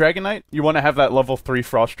your Dragon Knight, you want to have that level 3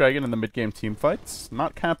 Frost Dragon in the mid-game team fights?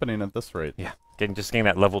 Not happening at this rate. Yeah, just getting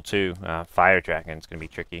that level 2 Fire Dragon is going to be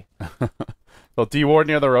tricky. Well, D-Ward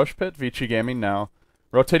near the Roche Pit, Vici Gaming now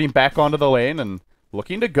rotating back onto the lane and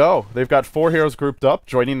looking to go. They've got 4 heroes grouped up.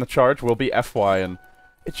 Joining the charge will be FY, and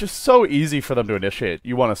it's just so easy for them to initiate.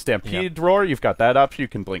 You want to Stampede Roar, you've got that option. You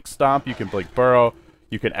can Blink Stomp, you can Blink Burrow,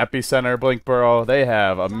 you can Epicenter, Blink Burrow. They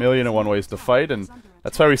have 1,000,001 ways to fight, and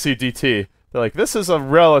that's why we see DT. They're like, this is a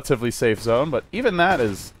relatively safe zone, but even that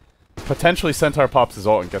is potentially Centaur pops his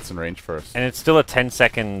ult and gets in range first. And it's still a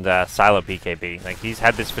 10-second Sylar BKB. Like, he's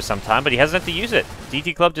had this for some time, but he hasn't had to use it.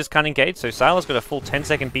 DT Club just can't engage, so Sylar's got a full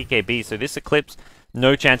 10-second BKB, so this Eclipse...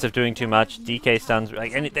 No chance of doing too much. DK stuns,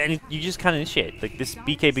 like, and you just can't initiate. Like, this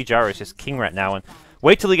BKB Gyro is just king right now, and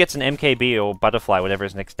wait till he gets an MKB or Butterfly, whatever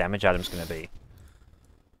his next damage item's going to be.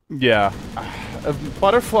 Yeah, a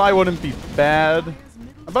Butterfly wouldn't be bad.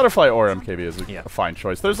 A Butterfly or MKB is a fine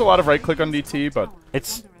choice. There's a lot of right click on DT, but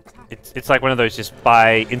it's like one of those just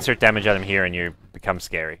buy insert damage item here and you become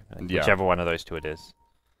scary. Like, whichever one of those two it is.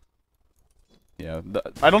 Yeah,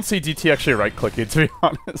 I don't see DT actually right-clicking, to be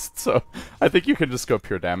honest, so I think you can just go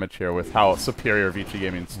pure damage here with how superior Vici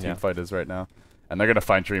Gaming's team fight is right now. And they're going to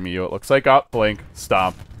find Dreamy U, it looks like. Up, Blink,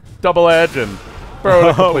 Stomp, Double Edge, and Burrow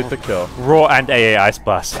to complete the kill. Raw and AA Ice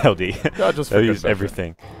Blast, LD. They'll use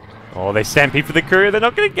everything. Oh, they Stampede for the courier, they're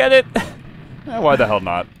not going to get it! Why the hell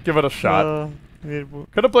not? Give it a shot.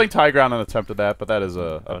 Could have blinked high ground and attempted that, but that is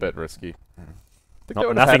a bit risky.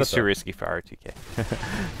 Nothing's too risky for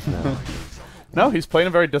R2K. No. No, he's playing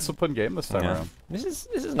a very disciplined game this time around. This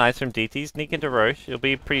is nice from DT. Sneak into Roche. It'll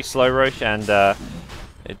be pretty slow Roche, and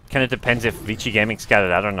it kind of depends if Vici Gaming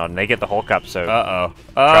scattered out or not. And they get the Hulk up, so... Uh-oh.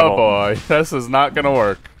 Oh, boy. This is not going to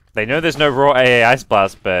work. They know there's no raw AA Ice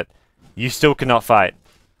Blast, but you still cannot fight.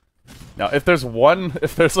 Now, if there's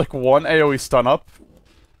like one AoE stun up,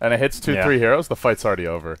 and it hits 2-3 heroes, the fight's already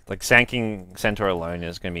over. Like, Sanking Centaur alone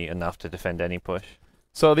is going to be enough to defend any push.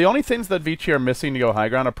 So the only things that Vici are missing to go high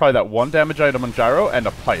ground are probably that one damage item on Gyro and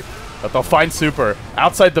a pipe that they'll find super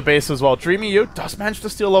outside the base as well. Dreamy U does manage to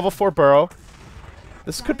steal level 4 Burrow.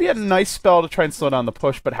 This could be a nice spell to try and slow down the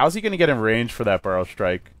push, but how's he going to get in range for that Burrow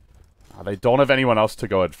strike? They don't have anyone else to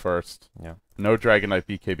go at first. Yeah. No Dragon Knight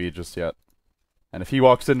BKB just yet. And if he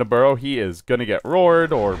walks into Burrow, he is going to get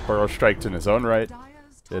roared or Burrow striked in his own right.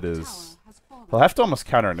 It is... He'll have to almost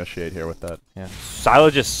counter-initiate here with that. Yeah. Sylar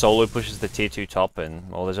just solo pushes the tier 2 top, and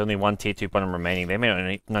well, there's only one tier 2 bottom remaining. They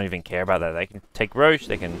may not even care about that. They can take Roche,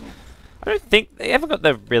 they can... I don't think... They haven't got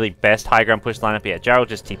the really best high ground push lineup yet. Jarl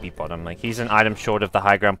just TP bottom. Like, he's an item short of the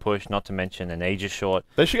high ground push, not to mention an Aegis short.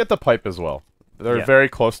 They should get the pipe as well. They're very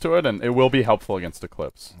close to it, and it will be helpful against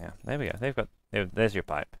Eclipse. Yeah, there we go. There's your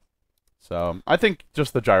pipe. So, I think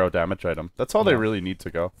just the Gyro damage item. That's all they really need to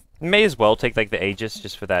go. May as well take, like, the Aegis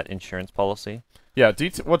just for that insurance policy. Yeah,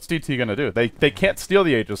 what's DT going to do? They can't steal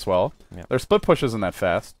the Aegis well. Yep. Their split push isn't that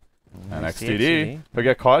fast. And XDD, he'll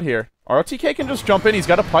get caught here. ROTK can just jump in, he's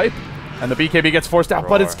got a pipe. And the BKB gets forced out,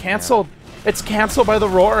 but it's cancelled. Yeah. It's cancelled by the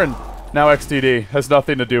Roar, and now XDD has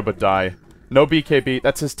nothing to do but die. No BKB.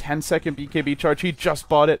 That's his 10-second BKB charge. He just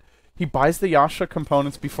bought it. He buys the Yasha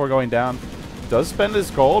components before going down. Does spend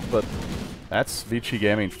his gold, but that's Vici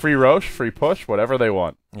Gaming. Free Roche, free push, whatever they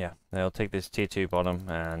want. Yeah, they'll take this tier 2 bottom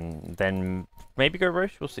and then maybe go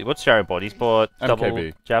Roche. We'll see. What's Gyro bought? He's bought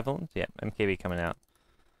double javelins. Yeah, MKB coming out.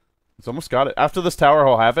 He's almost got it. After this tower,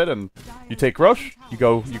 he'll have it, and you take Roche. You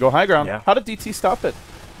go high ground. Yeah. How did DT stop it?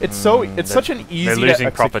 It's such an easy. They're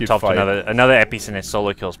losing Prophet top fight. To another Epicenter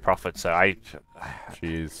solo kills Prophet. So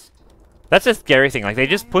jeez. That's a scary thing. Like, they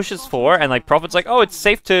just push us 4, and like Prophet's like, oh, it's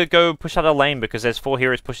safe to go push out a lane because there's 4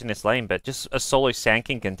 heroes pushing this lane, but just a solo Sand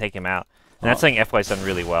King can take him out. And that's something FY's done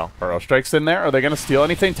really well. Burrow strikes in there. Are they going to steal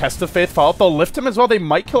anything? Test of Faith, follow up. They'll lift him as well. They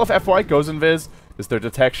might kill if FY goes invis. Is there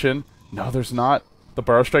detection? No, there's not. The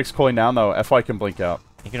Burrow strike's cooling down, though. FY can blink out.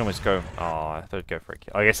 You can almost go... Oh, I thought it'd go for a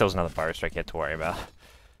kill. I guess there was another Burrow strike you had to worry about.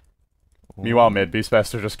 Meanwhile, mid,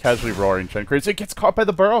 Beastmaster just casually roaring. Chen creates. It gets caught by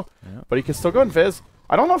the Burrow, but he can still go invis.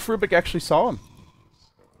 I don't know if Rubik actually saw him.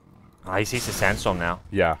 Oh, he sees the Sandstorm now.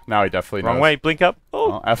 Yeah, now he definitely knows. Wrong way, blink up.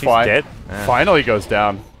 Oh, FY he's dead. Finally goes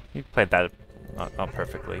down. He played that not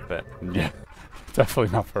perfectly, but... Yeah.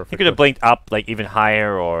 Definitely not perfect. He could have blinked up like even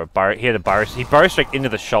higher, or he had a burrow strike into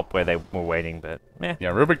the shop where they were waiting, but yeah.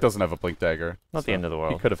 Yeah, Rubik doesn't have a blink dagger. Not the end of the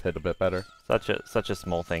world. He could have hit a bit better. Such a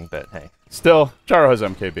small thing, but hey. Still, Gyro has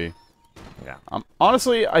MKB. Yeah.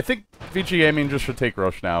 Honestly, I think Vici Gaming just should take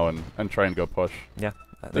Roche now and try and go push. Yeah.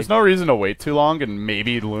 There's no reason to wait too long, and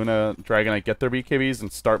maybe Luna, Dragonite get their BKBs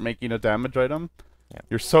and start making a damage item. Yeah.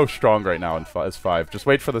 You're so strong right now as 5. Just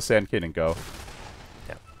wait for the Sand King and go.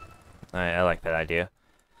 Yeah. I like that idea.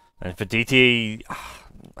 And for DT,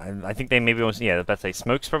 I think they maybe want to, yeah, let's say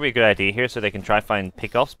Smoke's probably a good idea here, so they can try find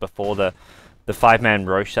pickoffs before the 5-man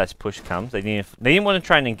Roche push comes. They didn't want to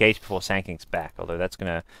try and engage before Sand King's back, although that's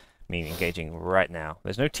going to mean engaging right now.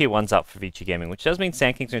 There's no tier 1s up for Vici Gaming, which does mean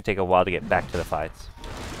Sand King's going to take a while to get back to the fights.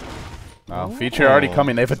 Wow, Vici already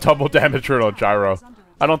coming. They have a double damage rune on Gyro.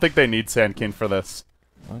 I don't think they need Sand King for this.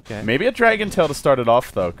 Okay. Maybe a Dragon Tail to start it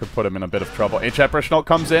off, though, could put him in a bit of trouble. H-Apparition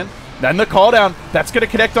comes in, then the call down. That's going to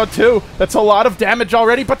connect on 2. That's a lot of damage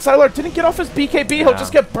already, but Sylar didn't get off his BKB. He'll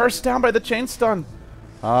just get burst down by the chain stun.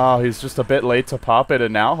 Oh, he's just a bit late to pop it,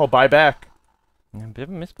 and now he'll buy back. Yeah, a bit of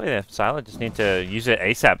a misplay there. Sylar just need to use it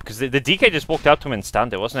ASAP, because the DK just walked up to him and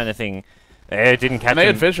stunned. It wasn't anything... It didn't catch him. And they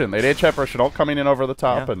had vision. They had H-Apparition coming in over the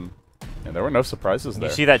top, and there were no surprises there.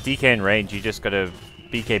 You see that DK in range, you just got to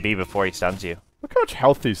BKB before he stuns you. Look how much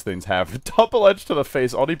health these things have. Double edge to the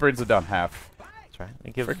face. Aldi brings it down half. That's right. They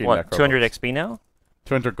give, Freaking what, Necro 200 bucks. XP now?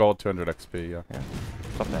 200 gold, 200 XP, yeah.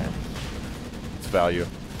 Not bad. It's value.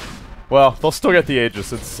 Well, they'll still get the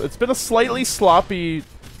Aegis. It's been a slightly sloppy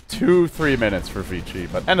 2-3 minutes for Vici,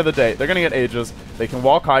 but end of the day, they're going to get Aegis. They can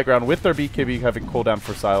walk high ground with their BKB having cooldown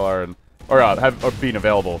for Sylar, and or being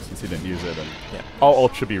available since he didn't use it. And all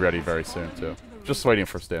ult should be ready very soon, too. Just waiting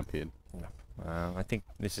for Stampede. I think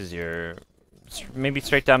this is your... Maybe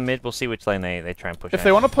straight down mid. We'll see which lane they try and push. If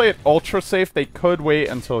they want to play it ultra safe, they could wait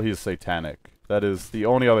until he's Satanic. That is the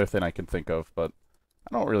only other thing I can think of, but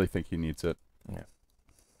I don't really think he needs it. Yeah.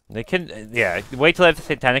 They can, wait till they have the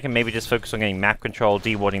Satanic and maybe just focus on getting map control,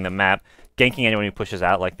 dewarding the map, ganking anyone who pushes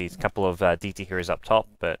out, like these couple of DT heroes up top.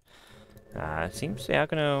 But it seems they are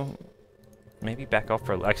going to maybe back off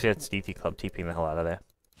for... Actually, that's DT Club TPing the hell out of there.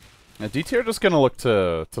 Now, DT are just going to look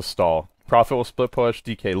to stall. Prophet will split push.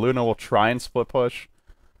 DK Luna will try and split push.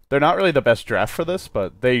 They're not really the best draft for this,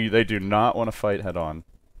 but they do not want to fight head on.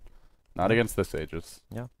 Not against this Aegis.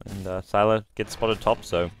 Yeah, and Sylar gets spotted top,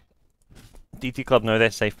 so DT Club know they're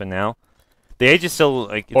safe for now. The Aegis still...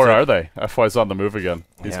 like. Or are they? FY's on the move again.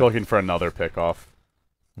 He's Yeah. looking for another pick off.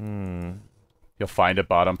 He'll find it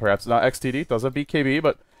bottom. Perhaps not XTD. Does have BKB,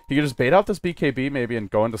 but he can just bait out this BKB maybe and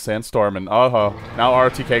go into Sandstorm. And now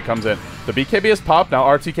RTK comes in. The BKB is popped. Now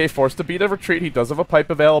RTK forced to beat a retreat. He does have a pipe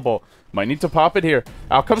available. Might need to pop it here.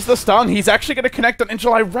 Out comes the stun. He's actually going to connect on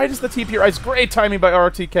Injuly right as the TP rise. Great timing by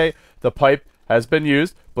RTK. The pipe has been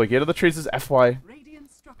used. Blink into the trees is FY.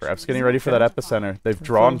 Perhaps getting ready for that epicenter. They've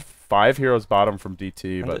drawn 5 heroes bottom from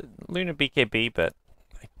DT, but Luna BKB, but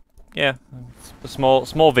yeah,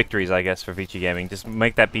 small victories, I guess, for Vici Gaming. Just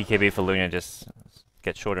make that BKB for Luna just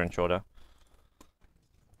get shorter and shorter.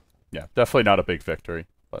 Yeah, definitely not a big victory.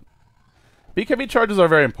 But BKB charges are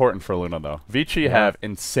very important for Luna, though. Vici have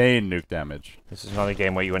insane nuke damage. This is not a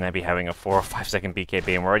game where you want to be having a 4 or 5 second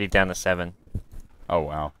BKB, and we're already down to 7. Oh,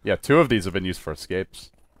 wow. Yeah, 2 of these have been used for escapes.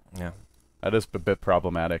 Yeah. That is a bit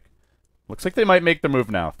problematic. Looks like they might make the move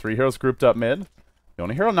now. 3 heroes grouped up mid. The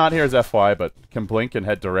only hero not here is FY, but can blink and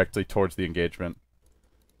head directly towards the engagement.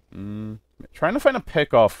 Trying to find a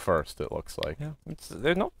pick off first, it looks like. Yeah,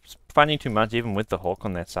 they're not finding too much, even with the Hawk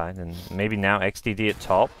on their side, and maybe now XDD at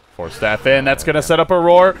top. Force staff in, that's going to set up a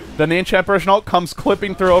roar. Then the enchant version ult comes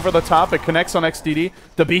clipping through over the top. It connects on XDD.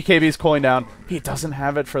 The BKB is cooling down. He doesn't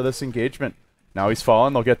have it for this engagement. Now he's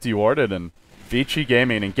fallen, they'll get dewarded, and Vici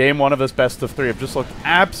Gaming in game 1 of this best of 3 have just looked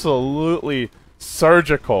absolutely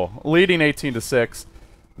surgical, leading 18-6.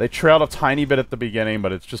 They trailed a tiny bit at the beginning,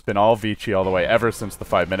 but it's just been all Vici all the way ever since the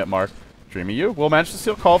 5-minute mark. Dreamy U will manage to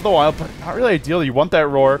steal Call of the Wild, but not really ideal. You want that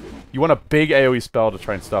roar. You want a big AoE spell to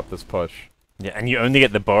try and stop this push. Yeah, and you only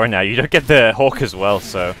get the bow now. You don't get the Hawk as well,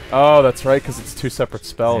 so... Oh, that's right, because it's 2 separate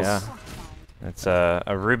spells. Yeah. It's a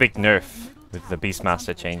Rubik nerf with the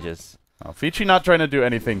Beastmaster changes. Oh, Vici not trying to do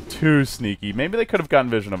anything too sneaky. Maybe they could have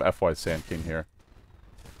gotten vision of FY Sand King here.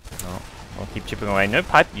 Oh, I'll keep chipping away. No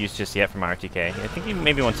pipe use just yet from RTK. I think he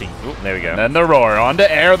maybe wants to... Ooh, there we go. And then the roar. Onto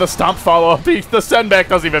air. The stomp follow-up. The send back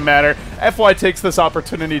doesn't even matter. FY takes this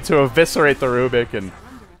opportunity to eviscerate the Rubik, and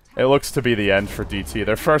it looks to be the end for DT.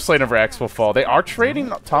 Their first lane of Rax will fall. They are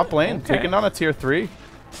trading top lane, taking on a tier 3,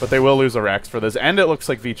 but they will lose a Rax for this. And it looks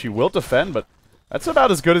like Vici will defend, but That's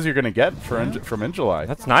about as good as you're going to get from In July.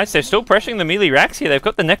 That's nice. They're still pressuring the melee racks here. They've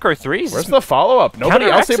got the Necro 3s. Where's the follow-up? Nobody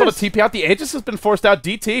else Counter able to TP out. The Aegis has been forced out.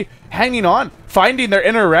 DT hanging on, finding their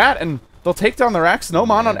inner rat, and they'll take down the racks. No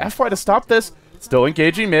Mon on FY to stop this. Still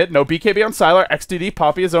engaging mid. No BKB on Sylar. XDD,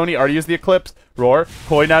 Poppy, Azoni already used the Eclipse. Roar,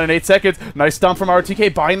 pulling down in 8 seconds. Nice stomp from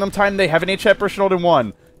RTK, buying them time. They have an HF Shield in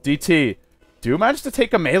 1. DT do manage to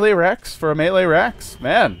take a melee Rex for a melee Rex.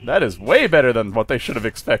 Man, that is way better than what they should have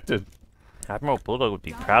expected. Admiral Bulldog would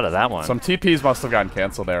be proud of that one. Some TPs must have gotten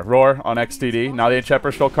canceled there. Roar on XDD. Now the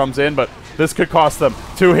HF Shield comes in, but this could cost them.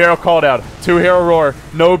 2 hero cooldown, 2 hero Roar,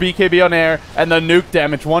 no BKB on air, and the nuke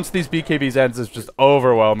damage once these BKBs ends is just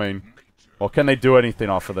overwhelming. Well, can they do anything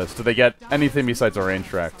off of this? Do they get anything besides a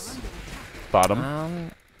range Rex?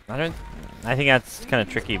 Bottom. I think that's kind of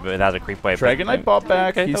tricky, but without a creep wave. Dragon Knight bought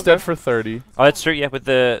back. Okay, He's dead for 30. Oh, that's true. Yeah, with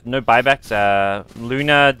the no buybacks,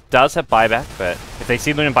 Luna does have buyback, but if they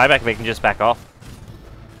see Luna buyback, they can just back off.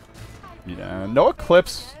 Yeah, no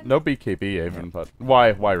Eclipse, no BKB even, but why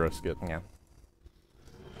risk it? Yeah.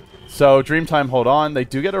 So Dreamtime hold on. They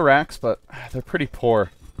do get a Rax, but they're pretty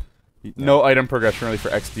poor. No item progression really for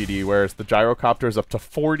XDD, whereas the Gyrocopter is up to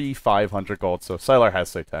 4,500 gold, so Sylar has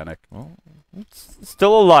Satanic. Well, it's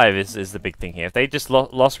still alive is the big thing here. If they just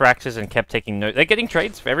lost Raxes and kept taking no... They're getting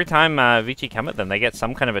trades. For every time Vici come at them, they get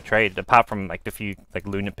some kind of a trade, apart from like the few like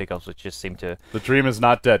Luna pickups, which just seem to... The dream is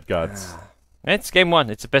not dead, Guts. It's game 1.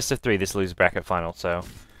 It's a best of 3, this loser bracket final, so...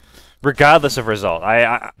 Regardless of result,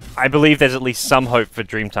 I believe there's at least some hope for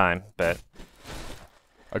Dreamtime, but...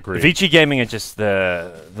 Agreed. Vici Gaming are just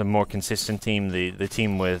the more consistent team, the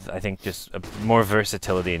team with, I think, just more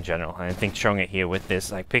versatility in general. And I think showing it here with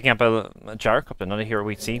this, like picking up a Gyrocopter, not a hero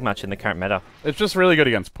we see much in the current meta. It's just really good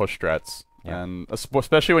against push strats. Yeah. And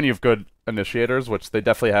especially when you have good initiators, which they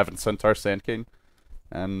definitely have in Centaur Sand King.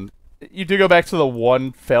 And you do go back to the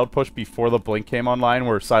one failed push before the Blink came online,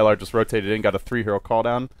 where Sylar just rotated in, got a 3-hero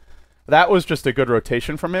cooldown. That was just a good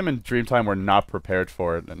rotation from him, and Dreamtime were not prepared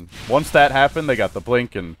for it. And once that happened, they got the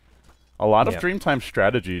Blink, and a lot of Dreamtime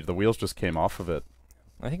strategy, the wheels just came off of it.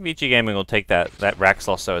 I think Vici Gaming will take that Rax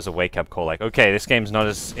loss though as a wake-up call. Like, okay, this game's not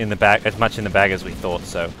as much in the bag as we thought,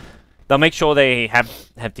 so they'll make sure they have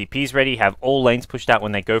DPs ready, have all lanes pushed out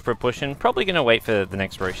when they go for a push, and probably going to wait for the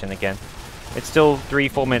next Roshan again. It's still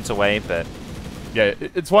 3-4 minutes away, but... Yeah,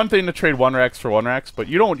 it's one thing to trade 1 Rax for 1 Rax, but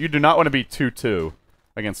you do not want to be 2-2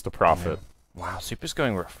 against a Prophet. Yeah. Wow, Super's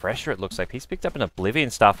going Refresher, it looks like. He's picked up an Oblivion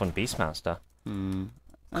Staff on Beastmaster.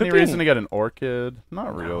 Any reason to get an Orchid?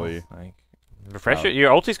 Not really. Like, Refresher,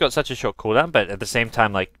 your ulti's got such a short cooldown, but at the same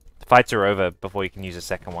time, like, fights are over before you can use a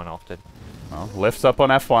second one often. Well, lifts up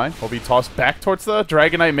on FY. Will be tossed back towards the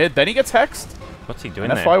Dragon Knight mid. Then he gets hexed. What's he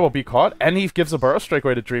doing and there? FY will be caught, and he gives a Burrow Strike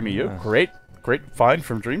away to Dreamy U. Great find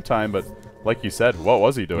from Dreamtime, but like you said, what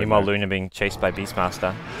was he doing? Meanwhile, Luna being chased by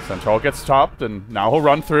Beastmaster. Central gets chopped, and now he'll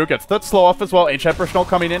run through. Gets that slow off as well. H-Emperor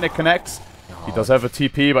coming in. It connects. He does have a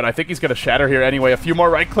TP, but I think he's going to shatter here anyway. A few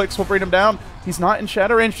more right clicks will bring him down. He's not in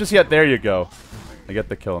shatter range just yet. There you go. They get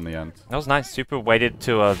the kill in the end. That was nice. Super waited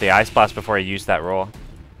to the Ice Blast before he used that Roar.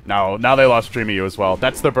 Now they lost Dreamy U as well.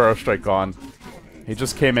 That's the Burrow Strike gone. He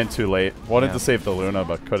just came in too late. Wanted to save the Luna,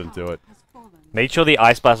 but couldn't do it. Made sure the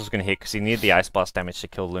Ice Blast was going to hit because he needed the Ice Blast damage to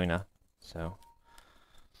kill Luna. So,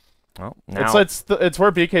 well, now it's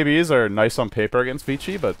where BKBs are nice on paper against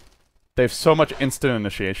Vici, but they have so much instant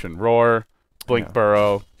initiation. Roar, Blink,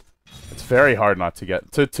 Burrow. It's very hard not to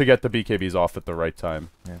get the BKBs off at the right time.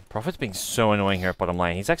 Yeah. Prophet's being so annoying here at bottom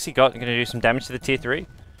lane. He's actually going to do some damage to the tier 3.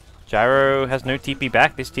 Gyro has no TP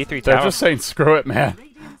back. This tier 3 tower. They're just saying, screw it, man.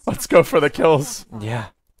 Let's go for the kills. Yeah,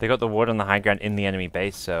 they got the ward on the high ground in the enemy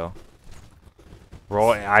base, so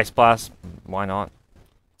Roar, Ice Blast, why not?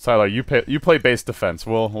 Sylar, you play base defense.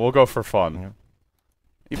 We'll go for fun. Yeah.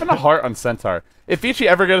 Even a heart on Centaur. If Vici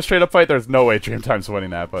ever get a straight up fight, there's no way Dreamtime's winning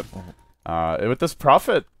that. But with this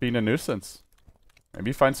Prophet being a nuisance,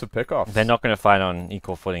 maybe find some pickoffs. They're not going to fight on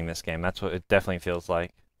equal footing this game. That's what it definitely feels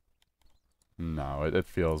like. No, it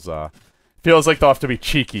feels like they'll have to be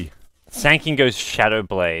cheeky. Sanking goes Shadow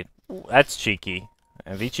Blade. That's cheeky.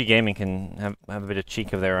 Vici Gaming can have a bit of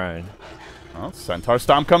cheek of their own. Well, Centaur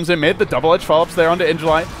Stomp comes in mid. The double-edged follow-ups there onto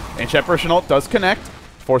Injuly. Ancient Personal does connect,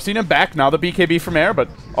 forcing him back. Now the BKB from Air, but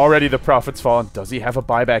already the Prophet's fallen. Does he have a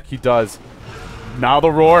buyback? He does. Now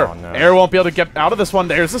the Roar. Oh, no. Air won't be able to get out of this one.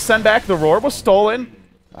 There's the send back. The Roar was stolen.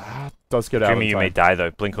 Does get out of time. You may die,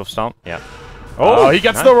 though. Blink of Stomp. Yeah. Oh, he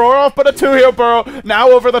gets the Roar off, but a 2-hero Burrow. Now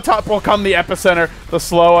over the top will come the Epicenter. The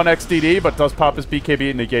slow on XDD, but does pop his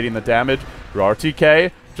BKB, negating the damage.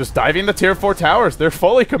 RTK just diving the tier 4 towers. They're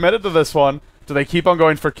fully committed to this one. Do they keep on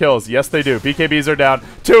going for kills? Yes, they do. BKBs are down.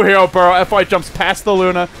 2-hero Burrow. FY jumps past the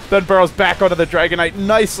Luna, then Burrow's back onto the Dragonite.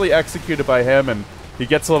 Nicely executed by him, and he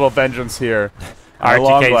gets a little vengeance here.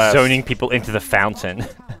 RTK zoning people into the fountain.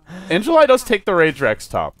 Angelai does take the Rage Rex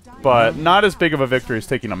top, but not as big of a victory as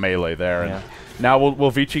taking a melee there. Yeah. And now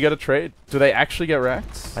will Vici get a trade? Do they actually get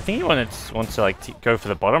Rex? I think he wants to like go for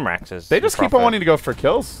the bottom Raxes. They just keep on wanting to go for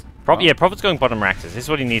kills. Yeah, Prophet's going bottom Raxes. This is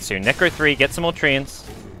what he needs to. Necro 3, get some more Treants.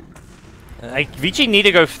 Like, Vici need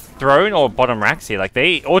to go throne or bottom Rax here. Like,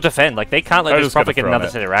 or defend. Like, they can't let this Prophet get another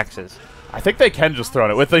set of Raxes. I think they can just throw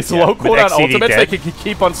it. With these low cooldown ultimates, they can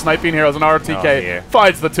keep on sniping heroes, and RTK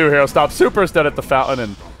finds the 2-hero stop. Super's dead at the fountain,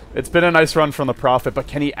 and it's been a nice run from the Prophet, but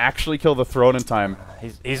can he actually kill the throne in time?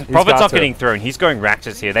 Prophet's not getting throne. He's going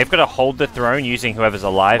Raxes here. They've got to hold the throne using whoever's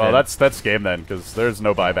alive. Well, that's game then, because there's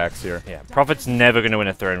no buybacks here. Yeah, Prophet's never going to win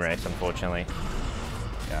a throne race, unfortunately.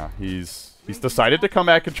 Yeah, he's decided to come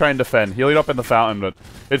back and try and defend. Healing up in the fountain, but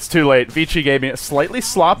it's too late. Vici gave me a slightly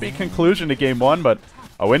sloppy conclusion to game 1, but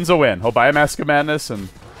a win's a win. He'll buy a Mask of Madness, and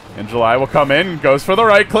in July will come in, goes for the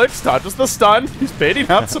right clicks, dodges the stun. He's baiting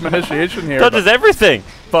out some initiation here. Dodges everything!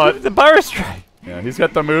 But the Burrow Strike! Yeah, he's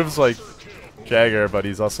got the moves like Jagger, but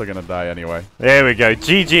he's also going to die anyway. There we go.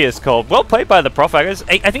 GG is called. Well played by the Prof. I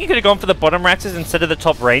think he could have gone for the bottom Raxes instead of the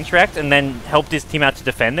top range Rax and then helped his team out to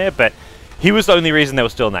defend there, but he was the only reason they were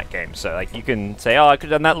still in that game. So, like, you can say, oh, I could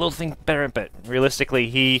have done that little thing better, but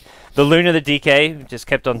realistically, the Luna, the DK, just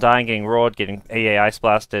kept on dying, getting roared, getting AA Ice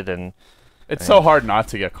Blasted, and it's so hard not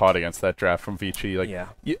to get caught against that draft from Vici. Like,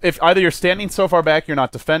 if either you're standing so far back, you're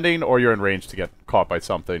not defending, or you're in range to get caught by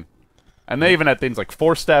something. And they even had things like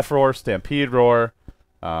Force Staff Roar, Stampede Roar.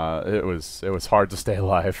 It was hard to stay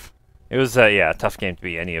alive. It was a tough game to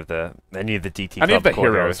be any of the DT. Any of the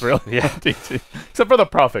heroes, really. Yeah, DT. Except for the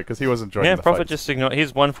Prophet, because he wasn't joining. Yeah, Prophet just ignored.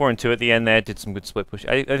 He's 1, 4, and 2 at the end there. Did some good split push.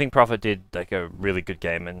 I think Prophet did like a really good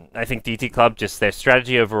game, and I think DT Club just their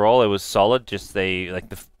strategy overall it was solid. Just the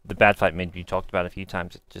bad fight mid you talked about a few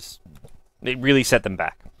times. It really set them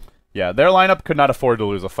back. Yeah, their lineup could not afford to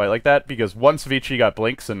lose a fight like that because once Vici got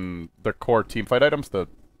blinks and their core team fight items, the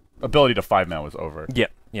ability to 5-man was over.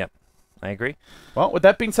 Yep. I agree. Well, with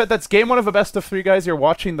that being said, that's game 1 of a best of 3, guys. You're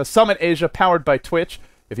watching the Summit Asia powered by Twitch.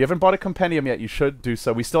 If you haven't bought a compendium yet, you should do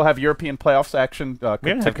so. We still have European playoffs action. We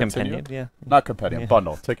don't have compendium, yeah. Not compendium,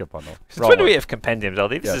 bundle, ticket bundle. When do we have compendiums,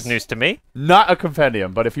 LD? This is news to me. Not a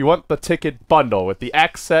compendium, but if you want the ticket bundle with the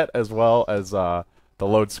axe set as well as the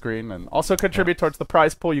load screen, and also contribute towards the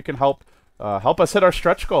prize pool, you can help us hit our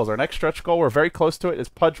stretch goals. Our next stretch goal, we're very close to it, is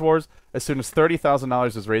Pudge Wars. As soon as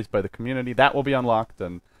 $30,000 is raised by the community, that will be unlocked,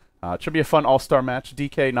 and it should be a fun all-star match.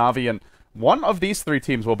 DK, Navi, and one of these 3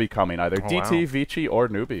 teams will be coming, either DT, Vici, or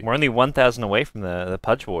Newbie. We're only 1,000 away from the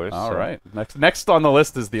Pudge Wars. All right. Next on the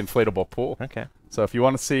list is the inflatable pool. Okay. So if you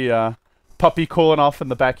want to see Puppy cooling off in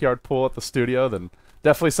the backyard pool at the studio, then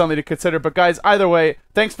definitely something to consider. But guys, either way,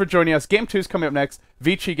 thanks for joining us. Game 2 is coming up next.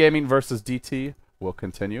 Vici Gaming versus DT will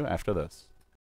continue after this.